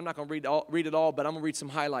not seen. I'm not going to read it all, but I'm going to read some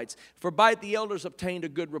highlights. For by it the elders obtained a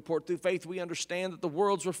good report. Through faith we understand that the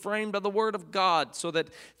worlds were framed by the word of God, so that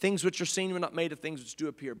things which are seen were not made of things which do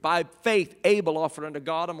appear. By faith Abel offered unto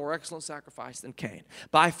God a more excellent sacrifice than Cain.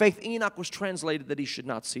 By faith Enoch was translated that he should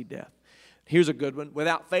not see death. Here's a good one.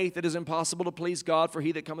 Without faith it is impossible to please God, for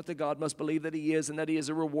he that cometh to God must believe that He is, and that He is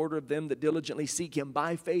a rewarder of them that diligently seek Him.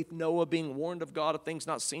 By faith Noah, being warned of God of things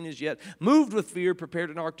not seen as yet, moved with fear, prepared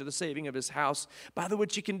an ark to the saving of his house, by the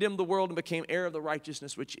which he condemned the world and became heir of the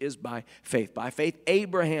righteousness which is by faith. By faith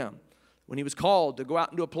Abraham, when he was called to go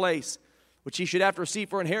out into a place which he should after receive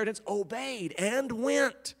for inheritance, obeyed and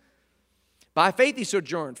went. By faith he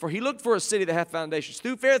sojourned, for he looked for a city that hath foundations.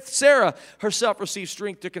 Through faith Sarah herself received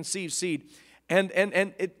strength to conceive seed. And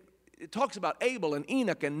it talks about Abel and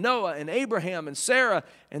Enoch and Noah and Abraham and Sarah,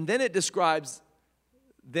 and then it describes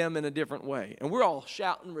them in a different way. And we're all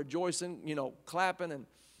shouting, rejoicing, clapping.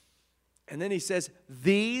 And then he says,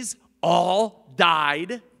 these all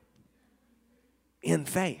died in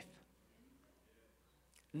faith,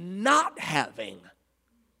 not having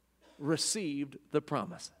received the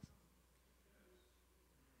promises.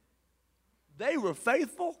 They were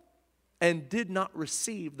faithful and did not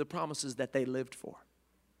receive the promises that they lived for.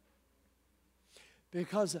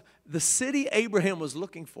 Because the city Abraham was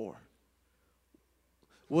looking for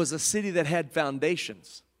was a city that had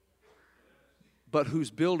foundations, but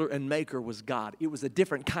whose builder and maker was God. It was a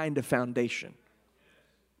different kind of foundation.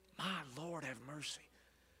 My Lord have mercy.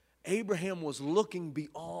 Abraham was looking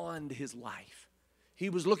beyond his life.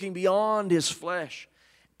 He was looking beyond his flesh.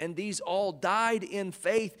 And these all died in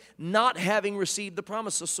faith, not having received the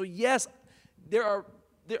promises. So yes,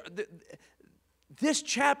 this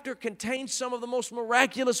chapter contains some of the most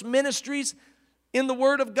miraculous ministries in the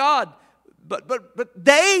Word of God. But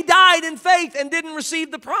they died in faith and didn't receive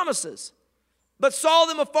the promises. but saw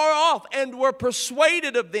them afar off and were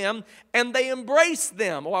persuaded of them, and they embraced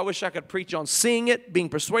them. Oh, I wish I could preach on seeing it, being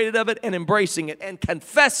persuaded of it, and embracing it, and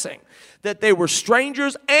confessing that they were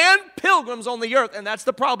strangers and pilgrims on the earth. And that's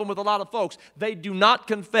the problem with a lot of folks. They do not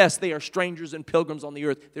confess they are strangers and pilgrims on the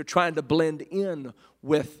earth. They're trying to blend in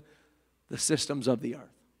with the systems of the earth.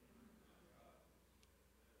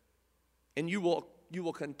 And you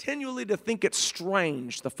will continually to think it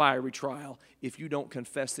strange, the fiery trial, if you don't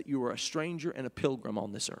confess that you are a stranger and a pilgrim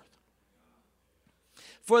on this earth.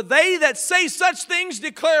 For they that say such things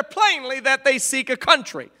declare plainly that they seek a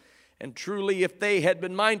country. And truly, if they had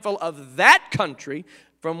been mindful of that country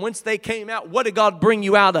from whence they came out, what did God bring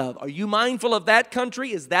you out of? Are you mindful of that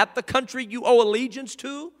country? Is that the country you owe allegiance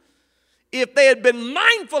to? If they had been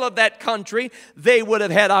mindful of that country, they would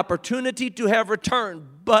have had opportunity to have returned.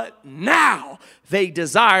 But now they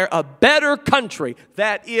desire a better country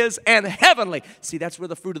that is an heavenly. See, that's where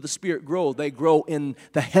the fruit of the Spirit grow. They grow in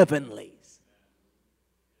the heavenlies.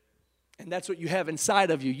 And that's what you have inside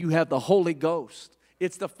of you. You have the Holy Ghost.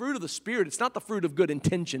 It's the fruit of the Spirit. It's not the fruit of good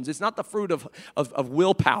intentions. It's not the fruit of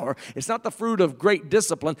willpower. It's not the fruit of great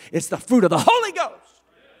discipline. It's the fruit of the Holy Ghost.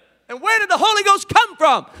 And where did the Holy Ghost come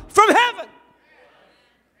from? From heaven.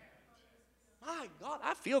 My God,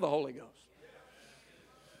 I feel the Holy Ghost.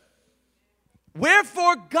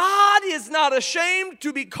 Wherefore God is not ashamed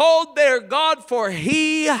to be called their God, for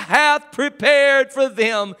he hath prepared for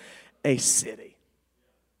them a city.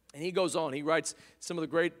 And he goes on. He writes some of the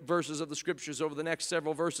great verses of the Scriptures over the next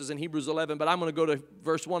several verses in Hebrews 11. But I'm going to go to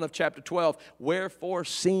verse 1 of chapter 12. Wherefore,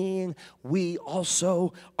 seeing we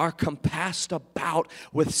also are compassed about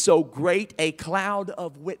with so great a cloud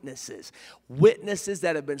of witnesses. Witnesses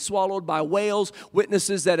that have been swallowed by whales.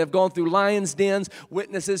 Witnesses that have gone through lions' dens.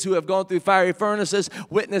 Witnesses who have gone through fiery furnaces.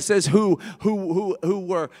 Witnesses who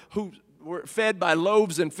were fed by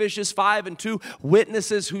loaves and fishes, 5 and 2.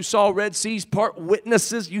 Witnesses who saw Red Seas part.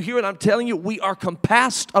 Witnesses, you hear what I'm telling you? We are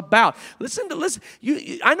compassed about. Listen.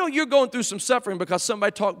 I know you're going through some suffering because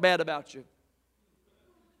somebody talked bad about you.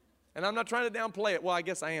 And I'm not trying to downplay it. Well, I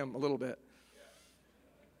guess I am a little bit.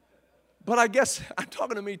 But I guess I'm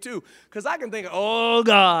talking to me too, because I can think, oh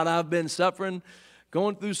God, I've been suffering,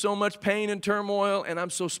 going through so much pain and turmoil, and I'm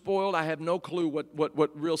so spoiled, I have no clue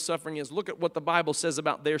what real suffering is. Look at what the Bible says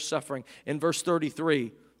about their suffering in verse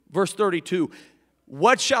 33. Verse 32,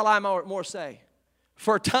 what shall I more say?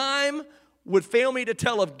 For time would fail me to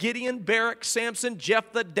tell of Gideon, Barak, Samson,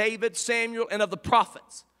 Jephthah, David, Samuel, and of the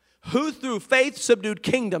prophets, who through faith subdued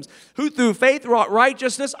kingdoms, who through faith wrought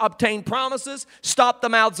righteousness, obtained promises, stopped the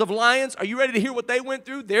mouths of lions. Are you ready to hear what they went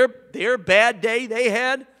through? Their bad day they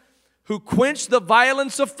had? Who quenched the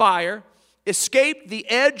violence of fire, escaped the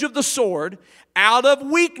edge of the sword, out of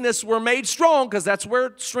weakness were made strong, because that's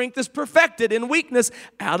where strength is perfected, in weakness.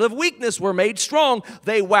 Out of weakness were made strong.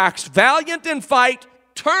 They waxed valiant in fight,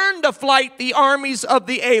 turned to flight the armies of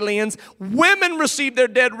the aliens. Women received their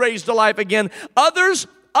dead raised to life again. Others.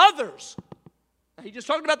 He just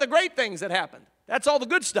talked about the great things that happened. That's all the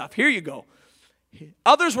good stuff. Here you go.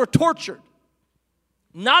 Others were tortured,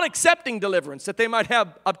 not accepting deliverance, that they might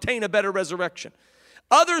obtain a better resurrection.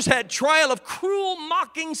 Others had trial of cruel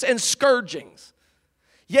mockings and scourgings,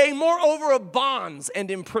 yea, moreover of bonds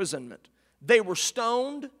and imprisonment. They were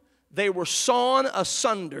stoned, they were sawn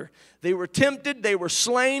asunder, they were tempted, they were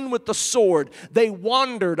slain with the sword. They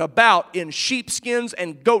wandered about in sheepskins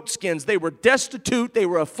and goatskins. They were destitute, they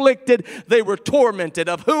were afflicted, they were tormented,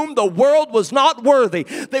 of whom the world was not worthy.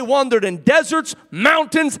 They wandered in deserts,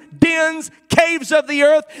 mountains, dens, caves of the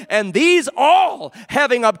earth, and these all,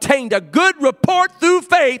 having obtained a good report through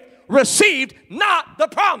faith, received not the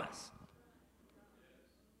promise.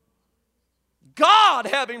 God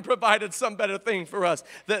having provided some better thing for us,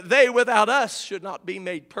 that they without us should not be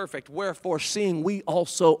made perfect. Wherefore, seeing we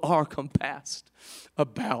also are compassed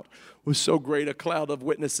about with so great a cloud of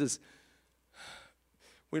witnesses,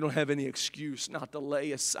 we don't have any excuse not to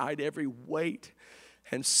lay aside every weight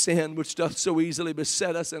and sin which doth so easily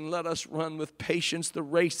beset us, and let us run with patience the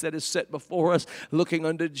race that is set before us, looking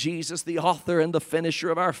unto Jesus, the author and the finisher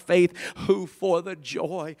of our faith, who for the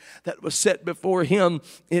joy that was set before him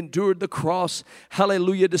endured the cross,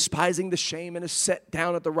 hallelujah, despising the shame, and is set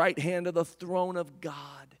down at the right hand of the throne of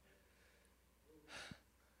God.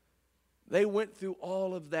 They went through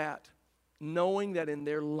all of that, knowing that in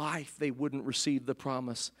their life they wouldn't receive the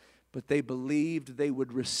promise, but they believed they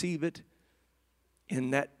would receive it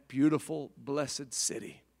in that beautiful, blessed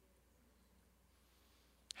city.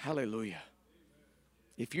 Hallelujah.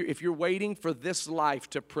 If you're waiting for this life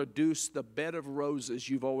to produce the bed of roses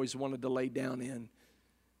you've always wanted to lay down in,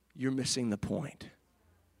 you're missing the point.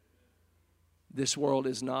 This world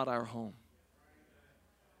is not our home.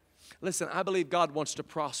 Listen, I believe God wants to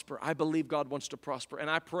prosper. I believe God wants to prosper. And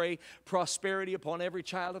I pray prosperity upon every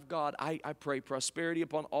child of God. I pray prosperity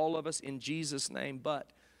upon all of us in Jesus' name.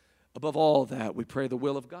 But above all that, we pray the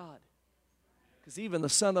will of God. Because even the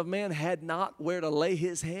Son of Man had not where to lay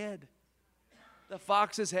his head. The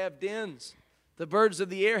foxes have dens. The birds of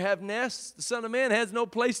the air have nests. The Son of Man has no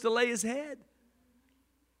place to lay his head.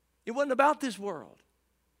 It wasn't about this world.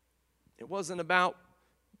 It wasn't about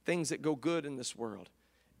things that go good in this world.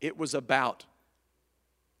 It was about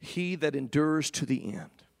he that endures to the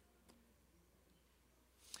end.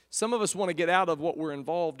 Some of us want to get out of what we're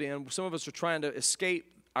involved in. Some of us are trying to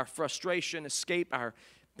escape our frustration, escape our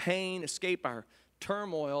pain, escape our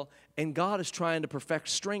turmoil, and God is trying to perfect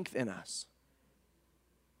strength in us.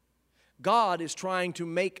 God is trying to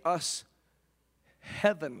make us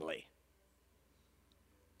heavenly.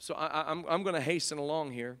 So I'm going to hasten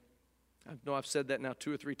along here. I know I've said that now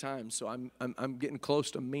 2 or 3 times, so I'm getting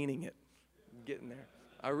close to meaning it. I'm getting there.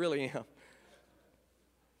 I really am.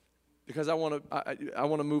 Because I want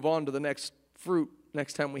to move on to the next fruit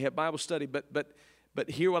next time we have Bible study. But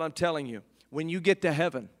hear what I'm telling you. When you get to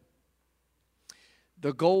heaven,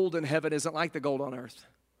 the gold in heaven isn't like the gold on earth.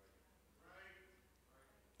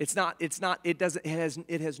 It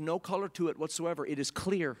has no color to it whatsoever. It is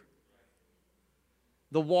clear.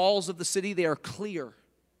 The walls of the city, they are clear.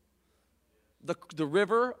 The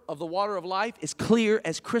river of the water of life is clear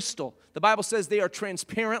as crystal. The Bible says they are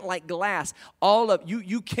transparent like glass. All of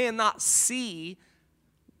you cannot see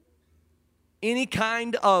any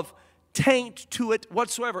kind of taint to it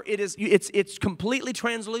whatsoever. It's completely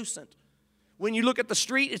translucent. When you look at the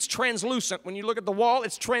street, it's translucent. When you look at the wall,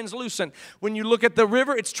 it's translucent. When you look at the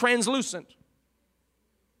river, it's translucent.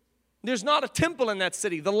 There's not a temple in that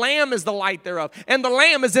city. The Lamb is the light thereof, and the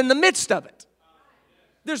Lamb is in the midst of it.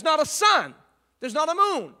 There's not a sun. There's not a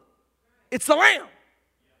moon. It's the Lamb.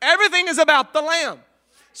 Everything is about the Lamb.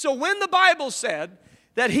 So when the Bible said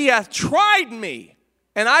that he hath tried me,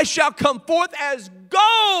 and I shall come forth as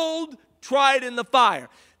gold tried in the fire,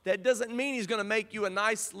 that doesn't mean he's going to make you a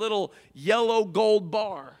nice little yellow gold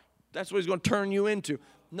bar. That's what he's going to turn you into.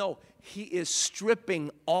 No, he is stripping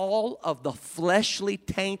all of the fleshly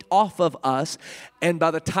taint off of us, and by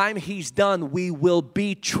the time he's done, we will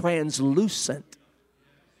be translucent.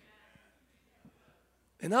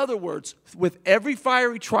 In other words, with every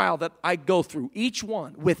fiery trial that I go through,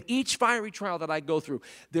 with each fiery trial that I go through,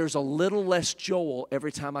 there's a little less Joel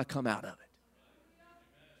every time I come out of it.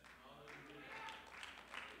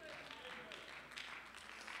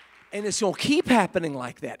 And it's going to keep happening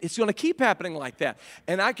like that. It's going to keep happening like that.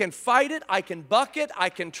 And I can fight it. I can buck it. I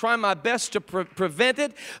can try my best to prevent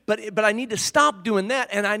it. But I need to stop doing that.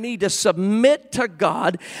 And I need to submit to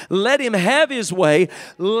God. Let him have his way.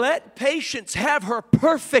 Let patience have her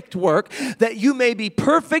perfect work, that you may be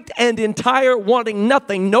perfect and entire, wanting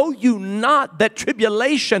nothing. Know you not that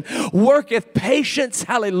tribulation worketh patience.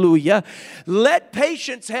 Hallelujah. Let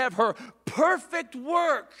patience have her perfect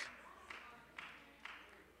work.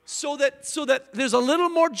 So that there's a little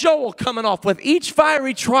more Joel coming off with each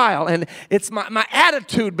fiery trial, and it's my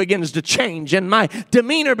attitude begins to change, and my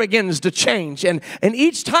demeanor begins to change, and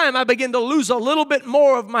each time I begin to lose a little bit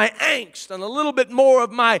more of my angst, and a little bit more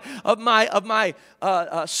of my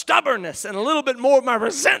stubbornness, and a little bit more of my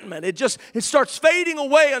resentment. It starts fading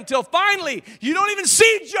away until finally you don't even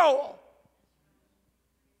see Joel.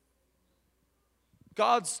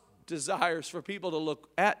 God's desires for people to look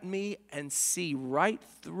at me and see right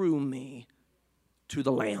through me to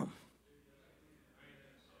the Lamb.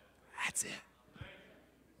 That's it.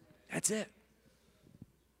 That's it.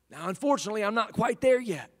 Now, unfortunately, I'm not quite there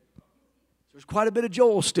yet. There's quite a bit of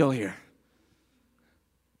Joel still here.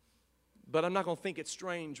 But I'm not going to think it's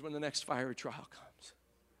strange when the next fiery trial comes.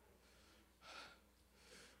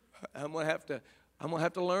 I'm going to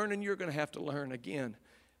have to learn, and you're going to have to learn again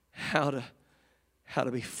how to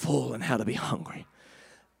be full and how to be hungry,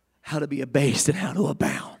 how to be abased and how to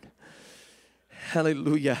abound.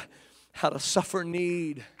 Hallelujah. How to suffer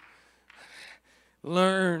need.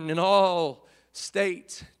 Learn in all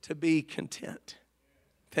states to be content.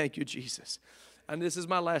 Thank you, Jesus. And this is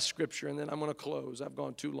my last scripture, and then I'm going to close. I've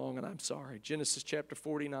gone too long, and I'm sorry. Genesis chapter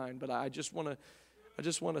 49. But I just want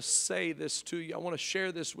to say this to you. I want to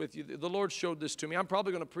share this with you. The Lord showed this to me. I'm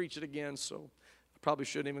probably going to preach it again, so probably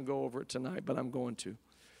shouldn't even go over it tonight, but I'm going to.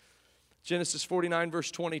 Genesis 49,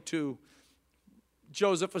 verse 22.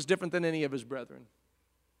 Joseph was different than any of his brethren.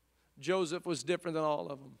 Joseph was different than all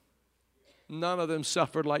of them. None of them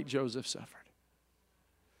suffered like Joseph suffered.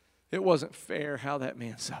 It wasn't fair how that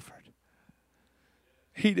man suffered.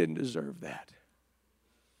 He didn't deserve that.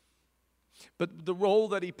 But the role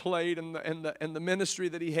that he played and the ministry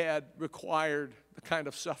that he had required the kind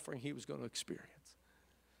of suffering he was going to experience.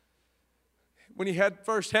 When he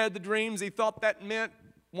first had the dreams, he thought that meant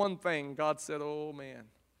one thing. God said, oh man,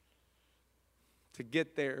 to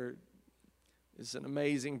get there is an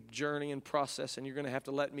amazing journey and process, and you're going to have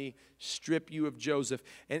to let me strip you of Joseph.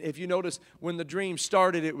 And if you notice, when the dream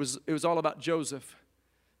started, it was all about Joseph.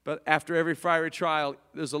 But after every fiery trial,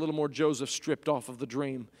 there's a little more Joseph stripped off of the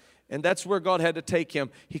dream. And that's where God had to take him.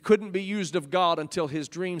 He couldn't be used of God until his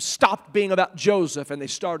dreams stopped being about Joseph and they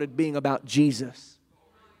started being about Jesus.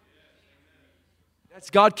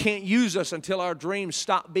 God can't use us until our dreams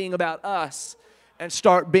stop being about us and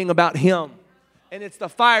start being about Him. And it's the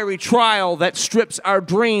fiery trial that strips our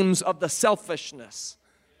dreams of the selfishness.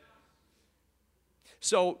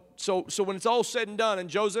 So when it's all said and done, and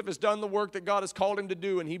Joseph has done the work that God has called him to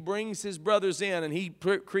do, and he brings his brothers in, and he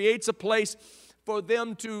creates a place for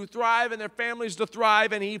them to thrive and their families to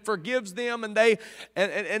thrive, and he forgives them, and they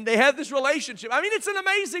have this relationship. I mean, it's an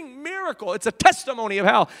amazing miracle. It's a testimony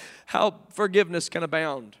of how forgiveness can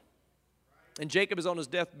abound. And Jacob is on his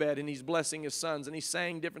deathbed, and he's blessing his sons, and he's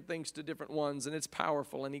saying different things to different ones, and it's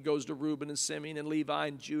powerful. And he goes to Reuben and Simeon and Levi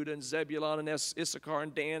and Judah and Zebulun and Issachar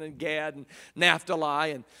and Dan and Gad and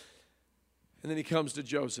Naphtali, and then he comes to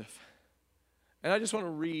Joseph. And I just want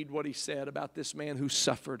to read what he said about this man who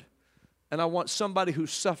suffered. And I want somebody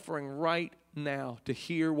who's suffering right now to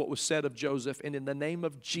hear what was said of Joseph. And in the name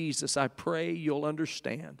of Jesus, I pray you'll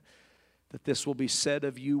understand that this will be said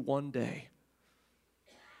of you one day.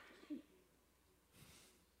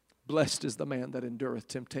 Blessed is the man that endureth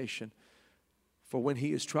temptation, for when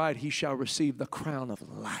he is tried, he shall receive the crown of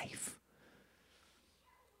life.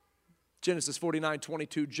 Genesis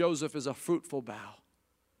 49:22, Joseph is a fruitful bough,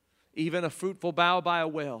 even a fruitful bough by a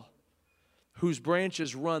well, whose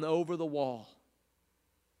branches run over the wall.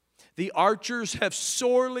 The archers have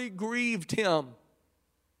sorely grieved him.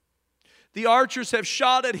 The archers have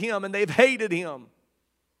shot at him and they've hated him,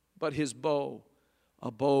 but his bow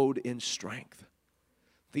abode in strength.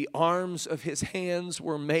 The arms of his hands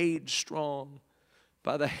were made strong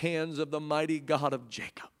by the hands of the mighty God of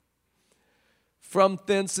Jacob. From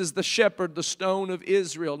thence is the shepherd, the stone of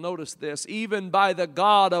Israel. Notice this, even by the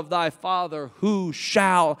God of thy father, who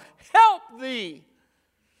shall help thee.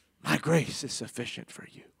 My grace is sufficient for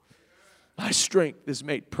you. My strength is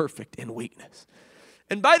made perfect in weakness.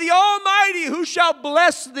 And by the Almighty, who shall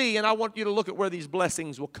bless thee. And I want you to look at where these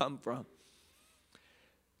blessings will come from.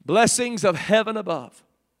 Blessings of heaven above.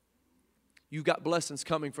 You've got blessings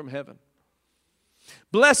coming from heaven.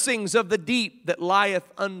 Blessings of the deep that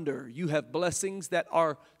lieth under. You have blessings that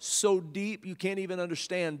are so deep you can't even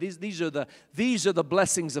understand. These are the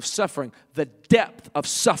blessings of suffering. The depth of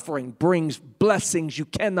suffering brings blessings you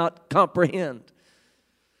cannot comprehend.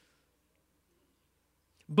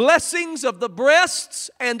 Blessings of the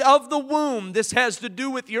breasts and of the womb. This has to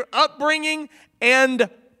do with your upbringing and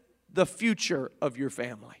the future of your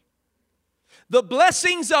family. The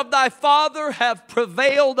blessings of thy father have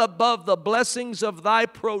prevailed above the blessings of thy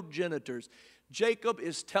progenitors. Jacob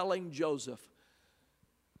is telling Joseph,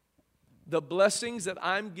 the blessings that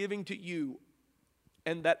I'm giving to you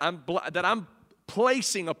and that I'm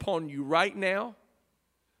placing upon you right now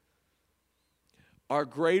are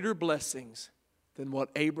greater blessings than what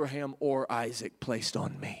Abraham or Isaac placed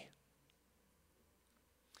on me.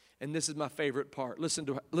 And this is my favorite part. Listen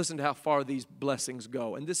to how far these blessings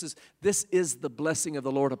go. And this is the blessing of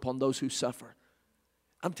the Lord upon those who suffer.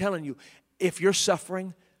 I'm telling you, if you're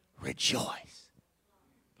suffering, rejoice.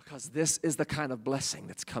 Because this is the kind of blessing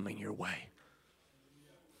that's coming your way.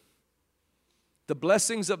 The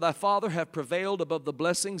blessings of thy father have prevailed above the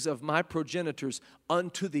blessings of my progenitors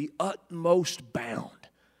unto the utmost bound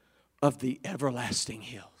of the everlasting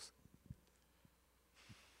hills.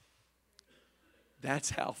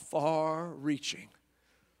 That's how far-reaching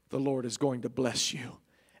the Lord is going to bless you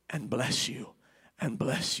and bless you and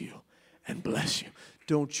bless you and bless you.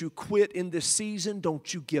 Don't you quit in this season.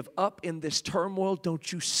 Don't you give up in this turmoil.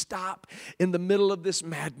 Don't you stop in the middle of this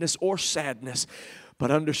madness or sadness. But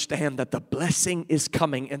understand that the blessing is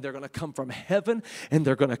coming, and they're going to come from heaven, and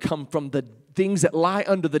they're going to come from the things that lie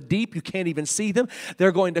under the deep. You can't even see them.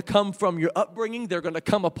 They're going to come from your upbringing. They're going to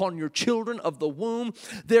come upon your children of the womb.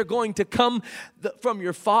 They're going to come from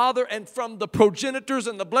your father and from the progenitors,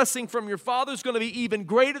 and the blessing from your father is going to be even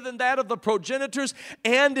greater than that of the progenitors,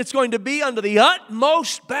 and it's going to be under the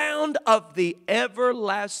utmost bound of the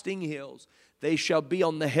everlasting hills. They shall be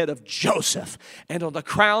on the head of Joseph and on the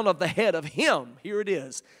crown of the head of him, here it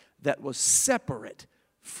is, that was separate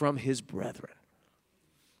from his brethren.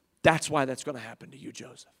 That's why that's going to happen to you,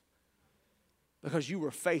 Joseph. Because you were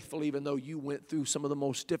faithful even though you went through some of the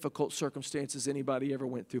most difficult circumstances anybody ever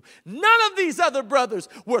went through. None of these other brothers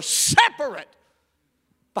were separate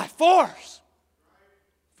by force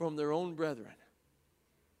from their own brethren.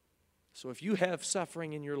 So if you have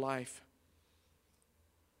suffering in your life,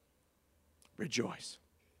 rejoice.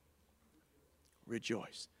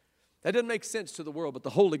 Rejoice. That doesn't make sense to the world, but the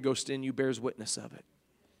Holy Ghost in you bears witness of it.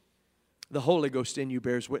 The Holy Ghost in you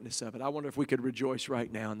bears witness of it. I wonder if we could rejoice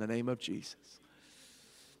right now in the name of Jesus.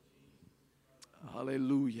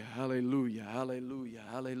 Hallelujah, hallelujah, hallelujah,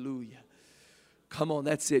 hallelujah. Come on,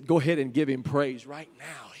 that's it. Go ahead and give Him praise right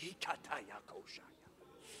now.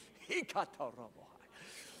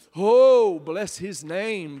 Oh, bless His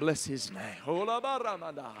name, bless His name.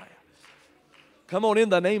 Come on, in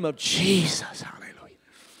the name of Jesus, hallelujah.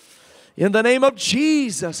 In the name of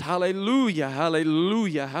Jesus, hallelujah,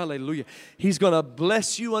 hallelujah, hallelujah. He's going to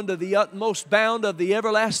bless you under the utmost bound of the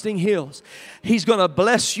everlasting hills. He's going to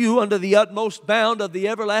bless you under the utmost bound of the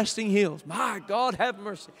everlasting hills. My God, have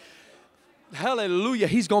mercy. Hallelujah.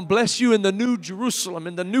 He's going to bless you in the new Jerusalem,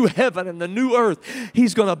 in the new heaven, and the new earth.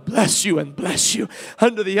 He's going to bless you and bless you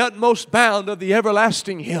under the utmost bound of the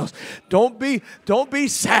everlasting hills. Don't be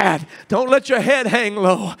sad. Don't let your head hang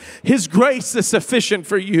low. His grace is sufficient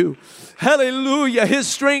for you. Hallelujah. His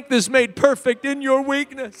strength is made perfect in your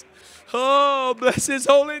weakness. Oh, bless His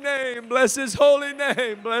holy name. Bless His holy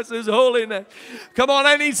name. Bless His holy name. Come on,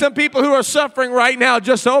 I need some people who are suffering right now.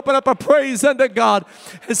 Just open up a praise unto God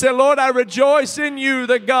and say, Lord, I rejoice in you,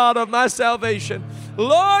 the God of my salvation.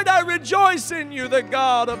 Lord, I rejoice in you, the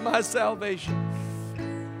God of my salvation.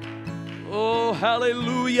 Oh,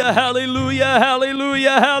 hallelujah, hallelujah,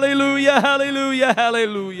 hallelujah, hallelujah, hallelujah,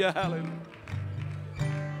 hallelujah, hallelujah.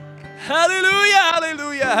 Hallelujah,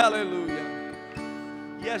 hallelujah, hallelujah.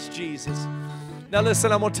 Yes, Jesus. Now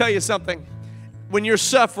listen, I'm going to tell you something. When you're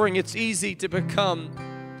suffering, it's easy to become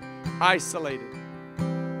isolated.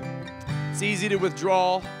 It's easy to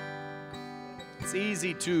withdraw. It's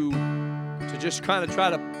easy to just kind of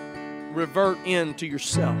try to revert into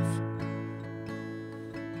yourself.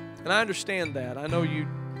 And I understand that. I know you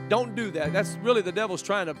don't do that. That's really the devil's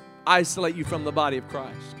trying to isolate you from the body of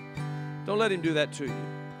Christ. Don't let him do that to you.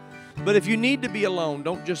 But if you need to be alone,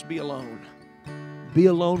 don't just be alone. Be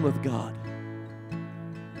alone with God.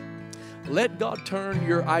 Let God turn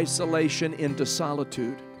your isolation into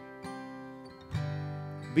solitude.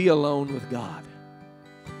 Be alone with God.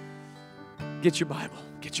 Get your Bible.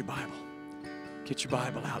 Get your Bible. Get your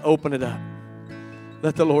Bible out. Open it up.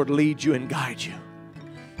 Let the Lord lead you and guide you.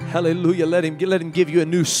 Hallelujah. Let Him give you a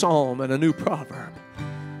new psalm and a new proverb.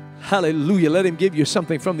 Hallelujah. Let Him give you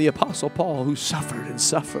something from the Apostle Paul, who suffered and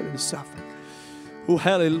suffered and suffered. Oh,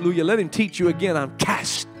 hallelujah. Let Him teach you again. I'm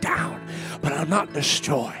cast down, but I'm not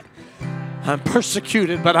destroyed. I'm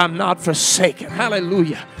persecuted, but I'm not forsaken.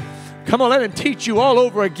 Hallelujah. Come on, let Him teach you all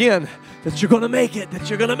over again that you're going to make it, that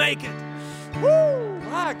you're going to make it. Woo!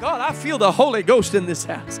 My God, I feel the Holy Ghost in this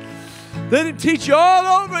house. Let Him teach you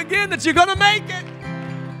all over again that you're going to make it.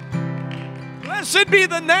 Blessed be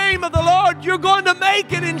the name of the Lord. You're going to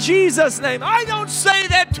make it in Jesus' name. I don't say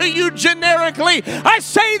that to you generically. I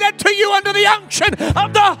say that to you under the unction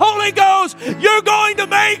of the Holy Ghost. You're going to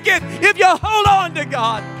make it if you hold on to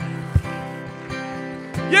God.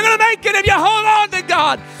 You're going to make it if you hold on to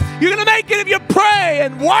God. You're going to make it if you pray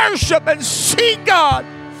and worship and seek God.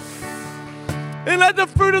 And let the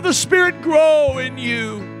fruit of the Spirit grow in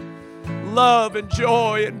you. Love and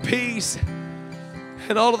joy and peace.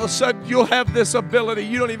 And all of a sudden you'll have this ability.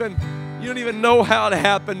 You don't even know how it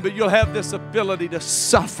happened, but you'll have this ability to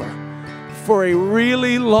suffer for a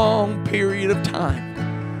really long period of time.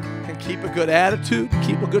 And keep a good attitude,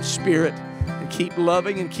 keep a good spirit, and keep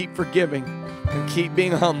loving and keep forgiving and keep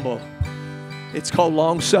being humble. It's called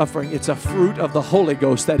long suffering. It's a fruit of the Holy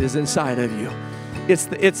Ghost that is inside of you. It's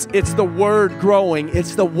the Word growing.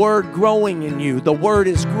 It's the Word growing in you. The Word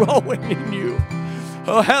is growing in you.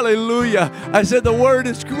 Oh, hallelujah. I said the Word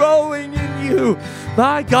is growing in you.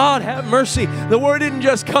 My God, have mercy. The Word didn't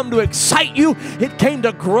just come to excite you. It came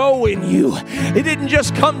to grow in you. It didn't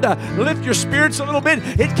just come to lift your spirits a little bit.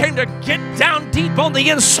 It came to get down deep on the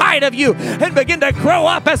inside of you and begin to grow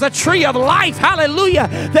up as a tree of life. Hallelujah.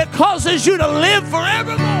 That causes you to live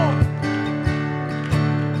forevermore.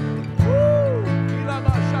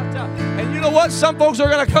 And you know what? Some folks are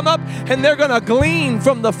going to come up and they're going to glean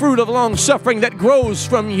from the fruit of long suffering that grows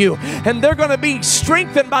from you. And they're going to be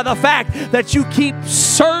strengthened by the fact that you keep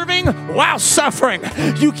serving while suffering.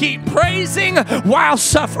 You keep praising while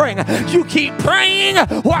suffering. You keep praying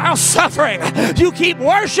while suffering. You keep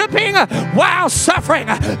worshiping while suffering.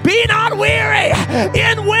 Be not weary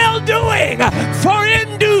in well-doing, for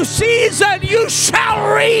in due season you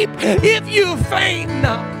shall reap if you faint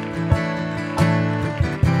not.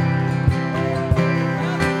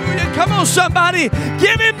 Come on, somebody.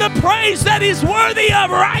 Give him the praise that he's worthy of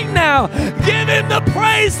right now. Give him the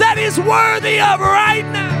praise that he's worthy of right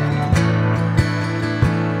now.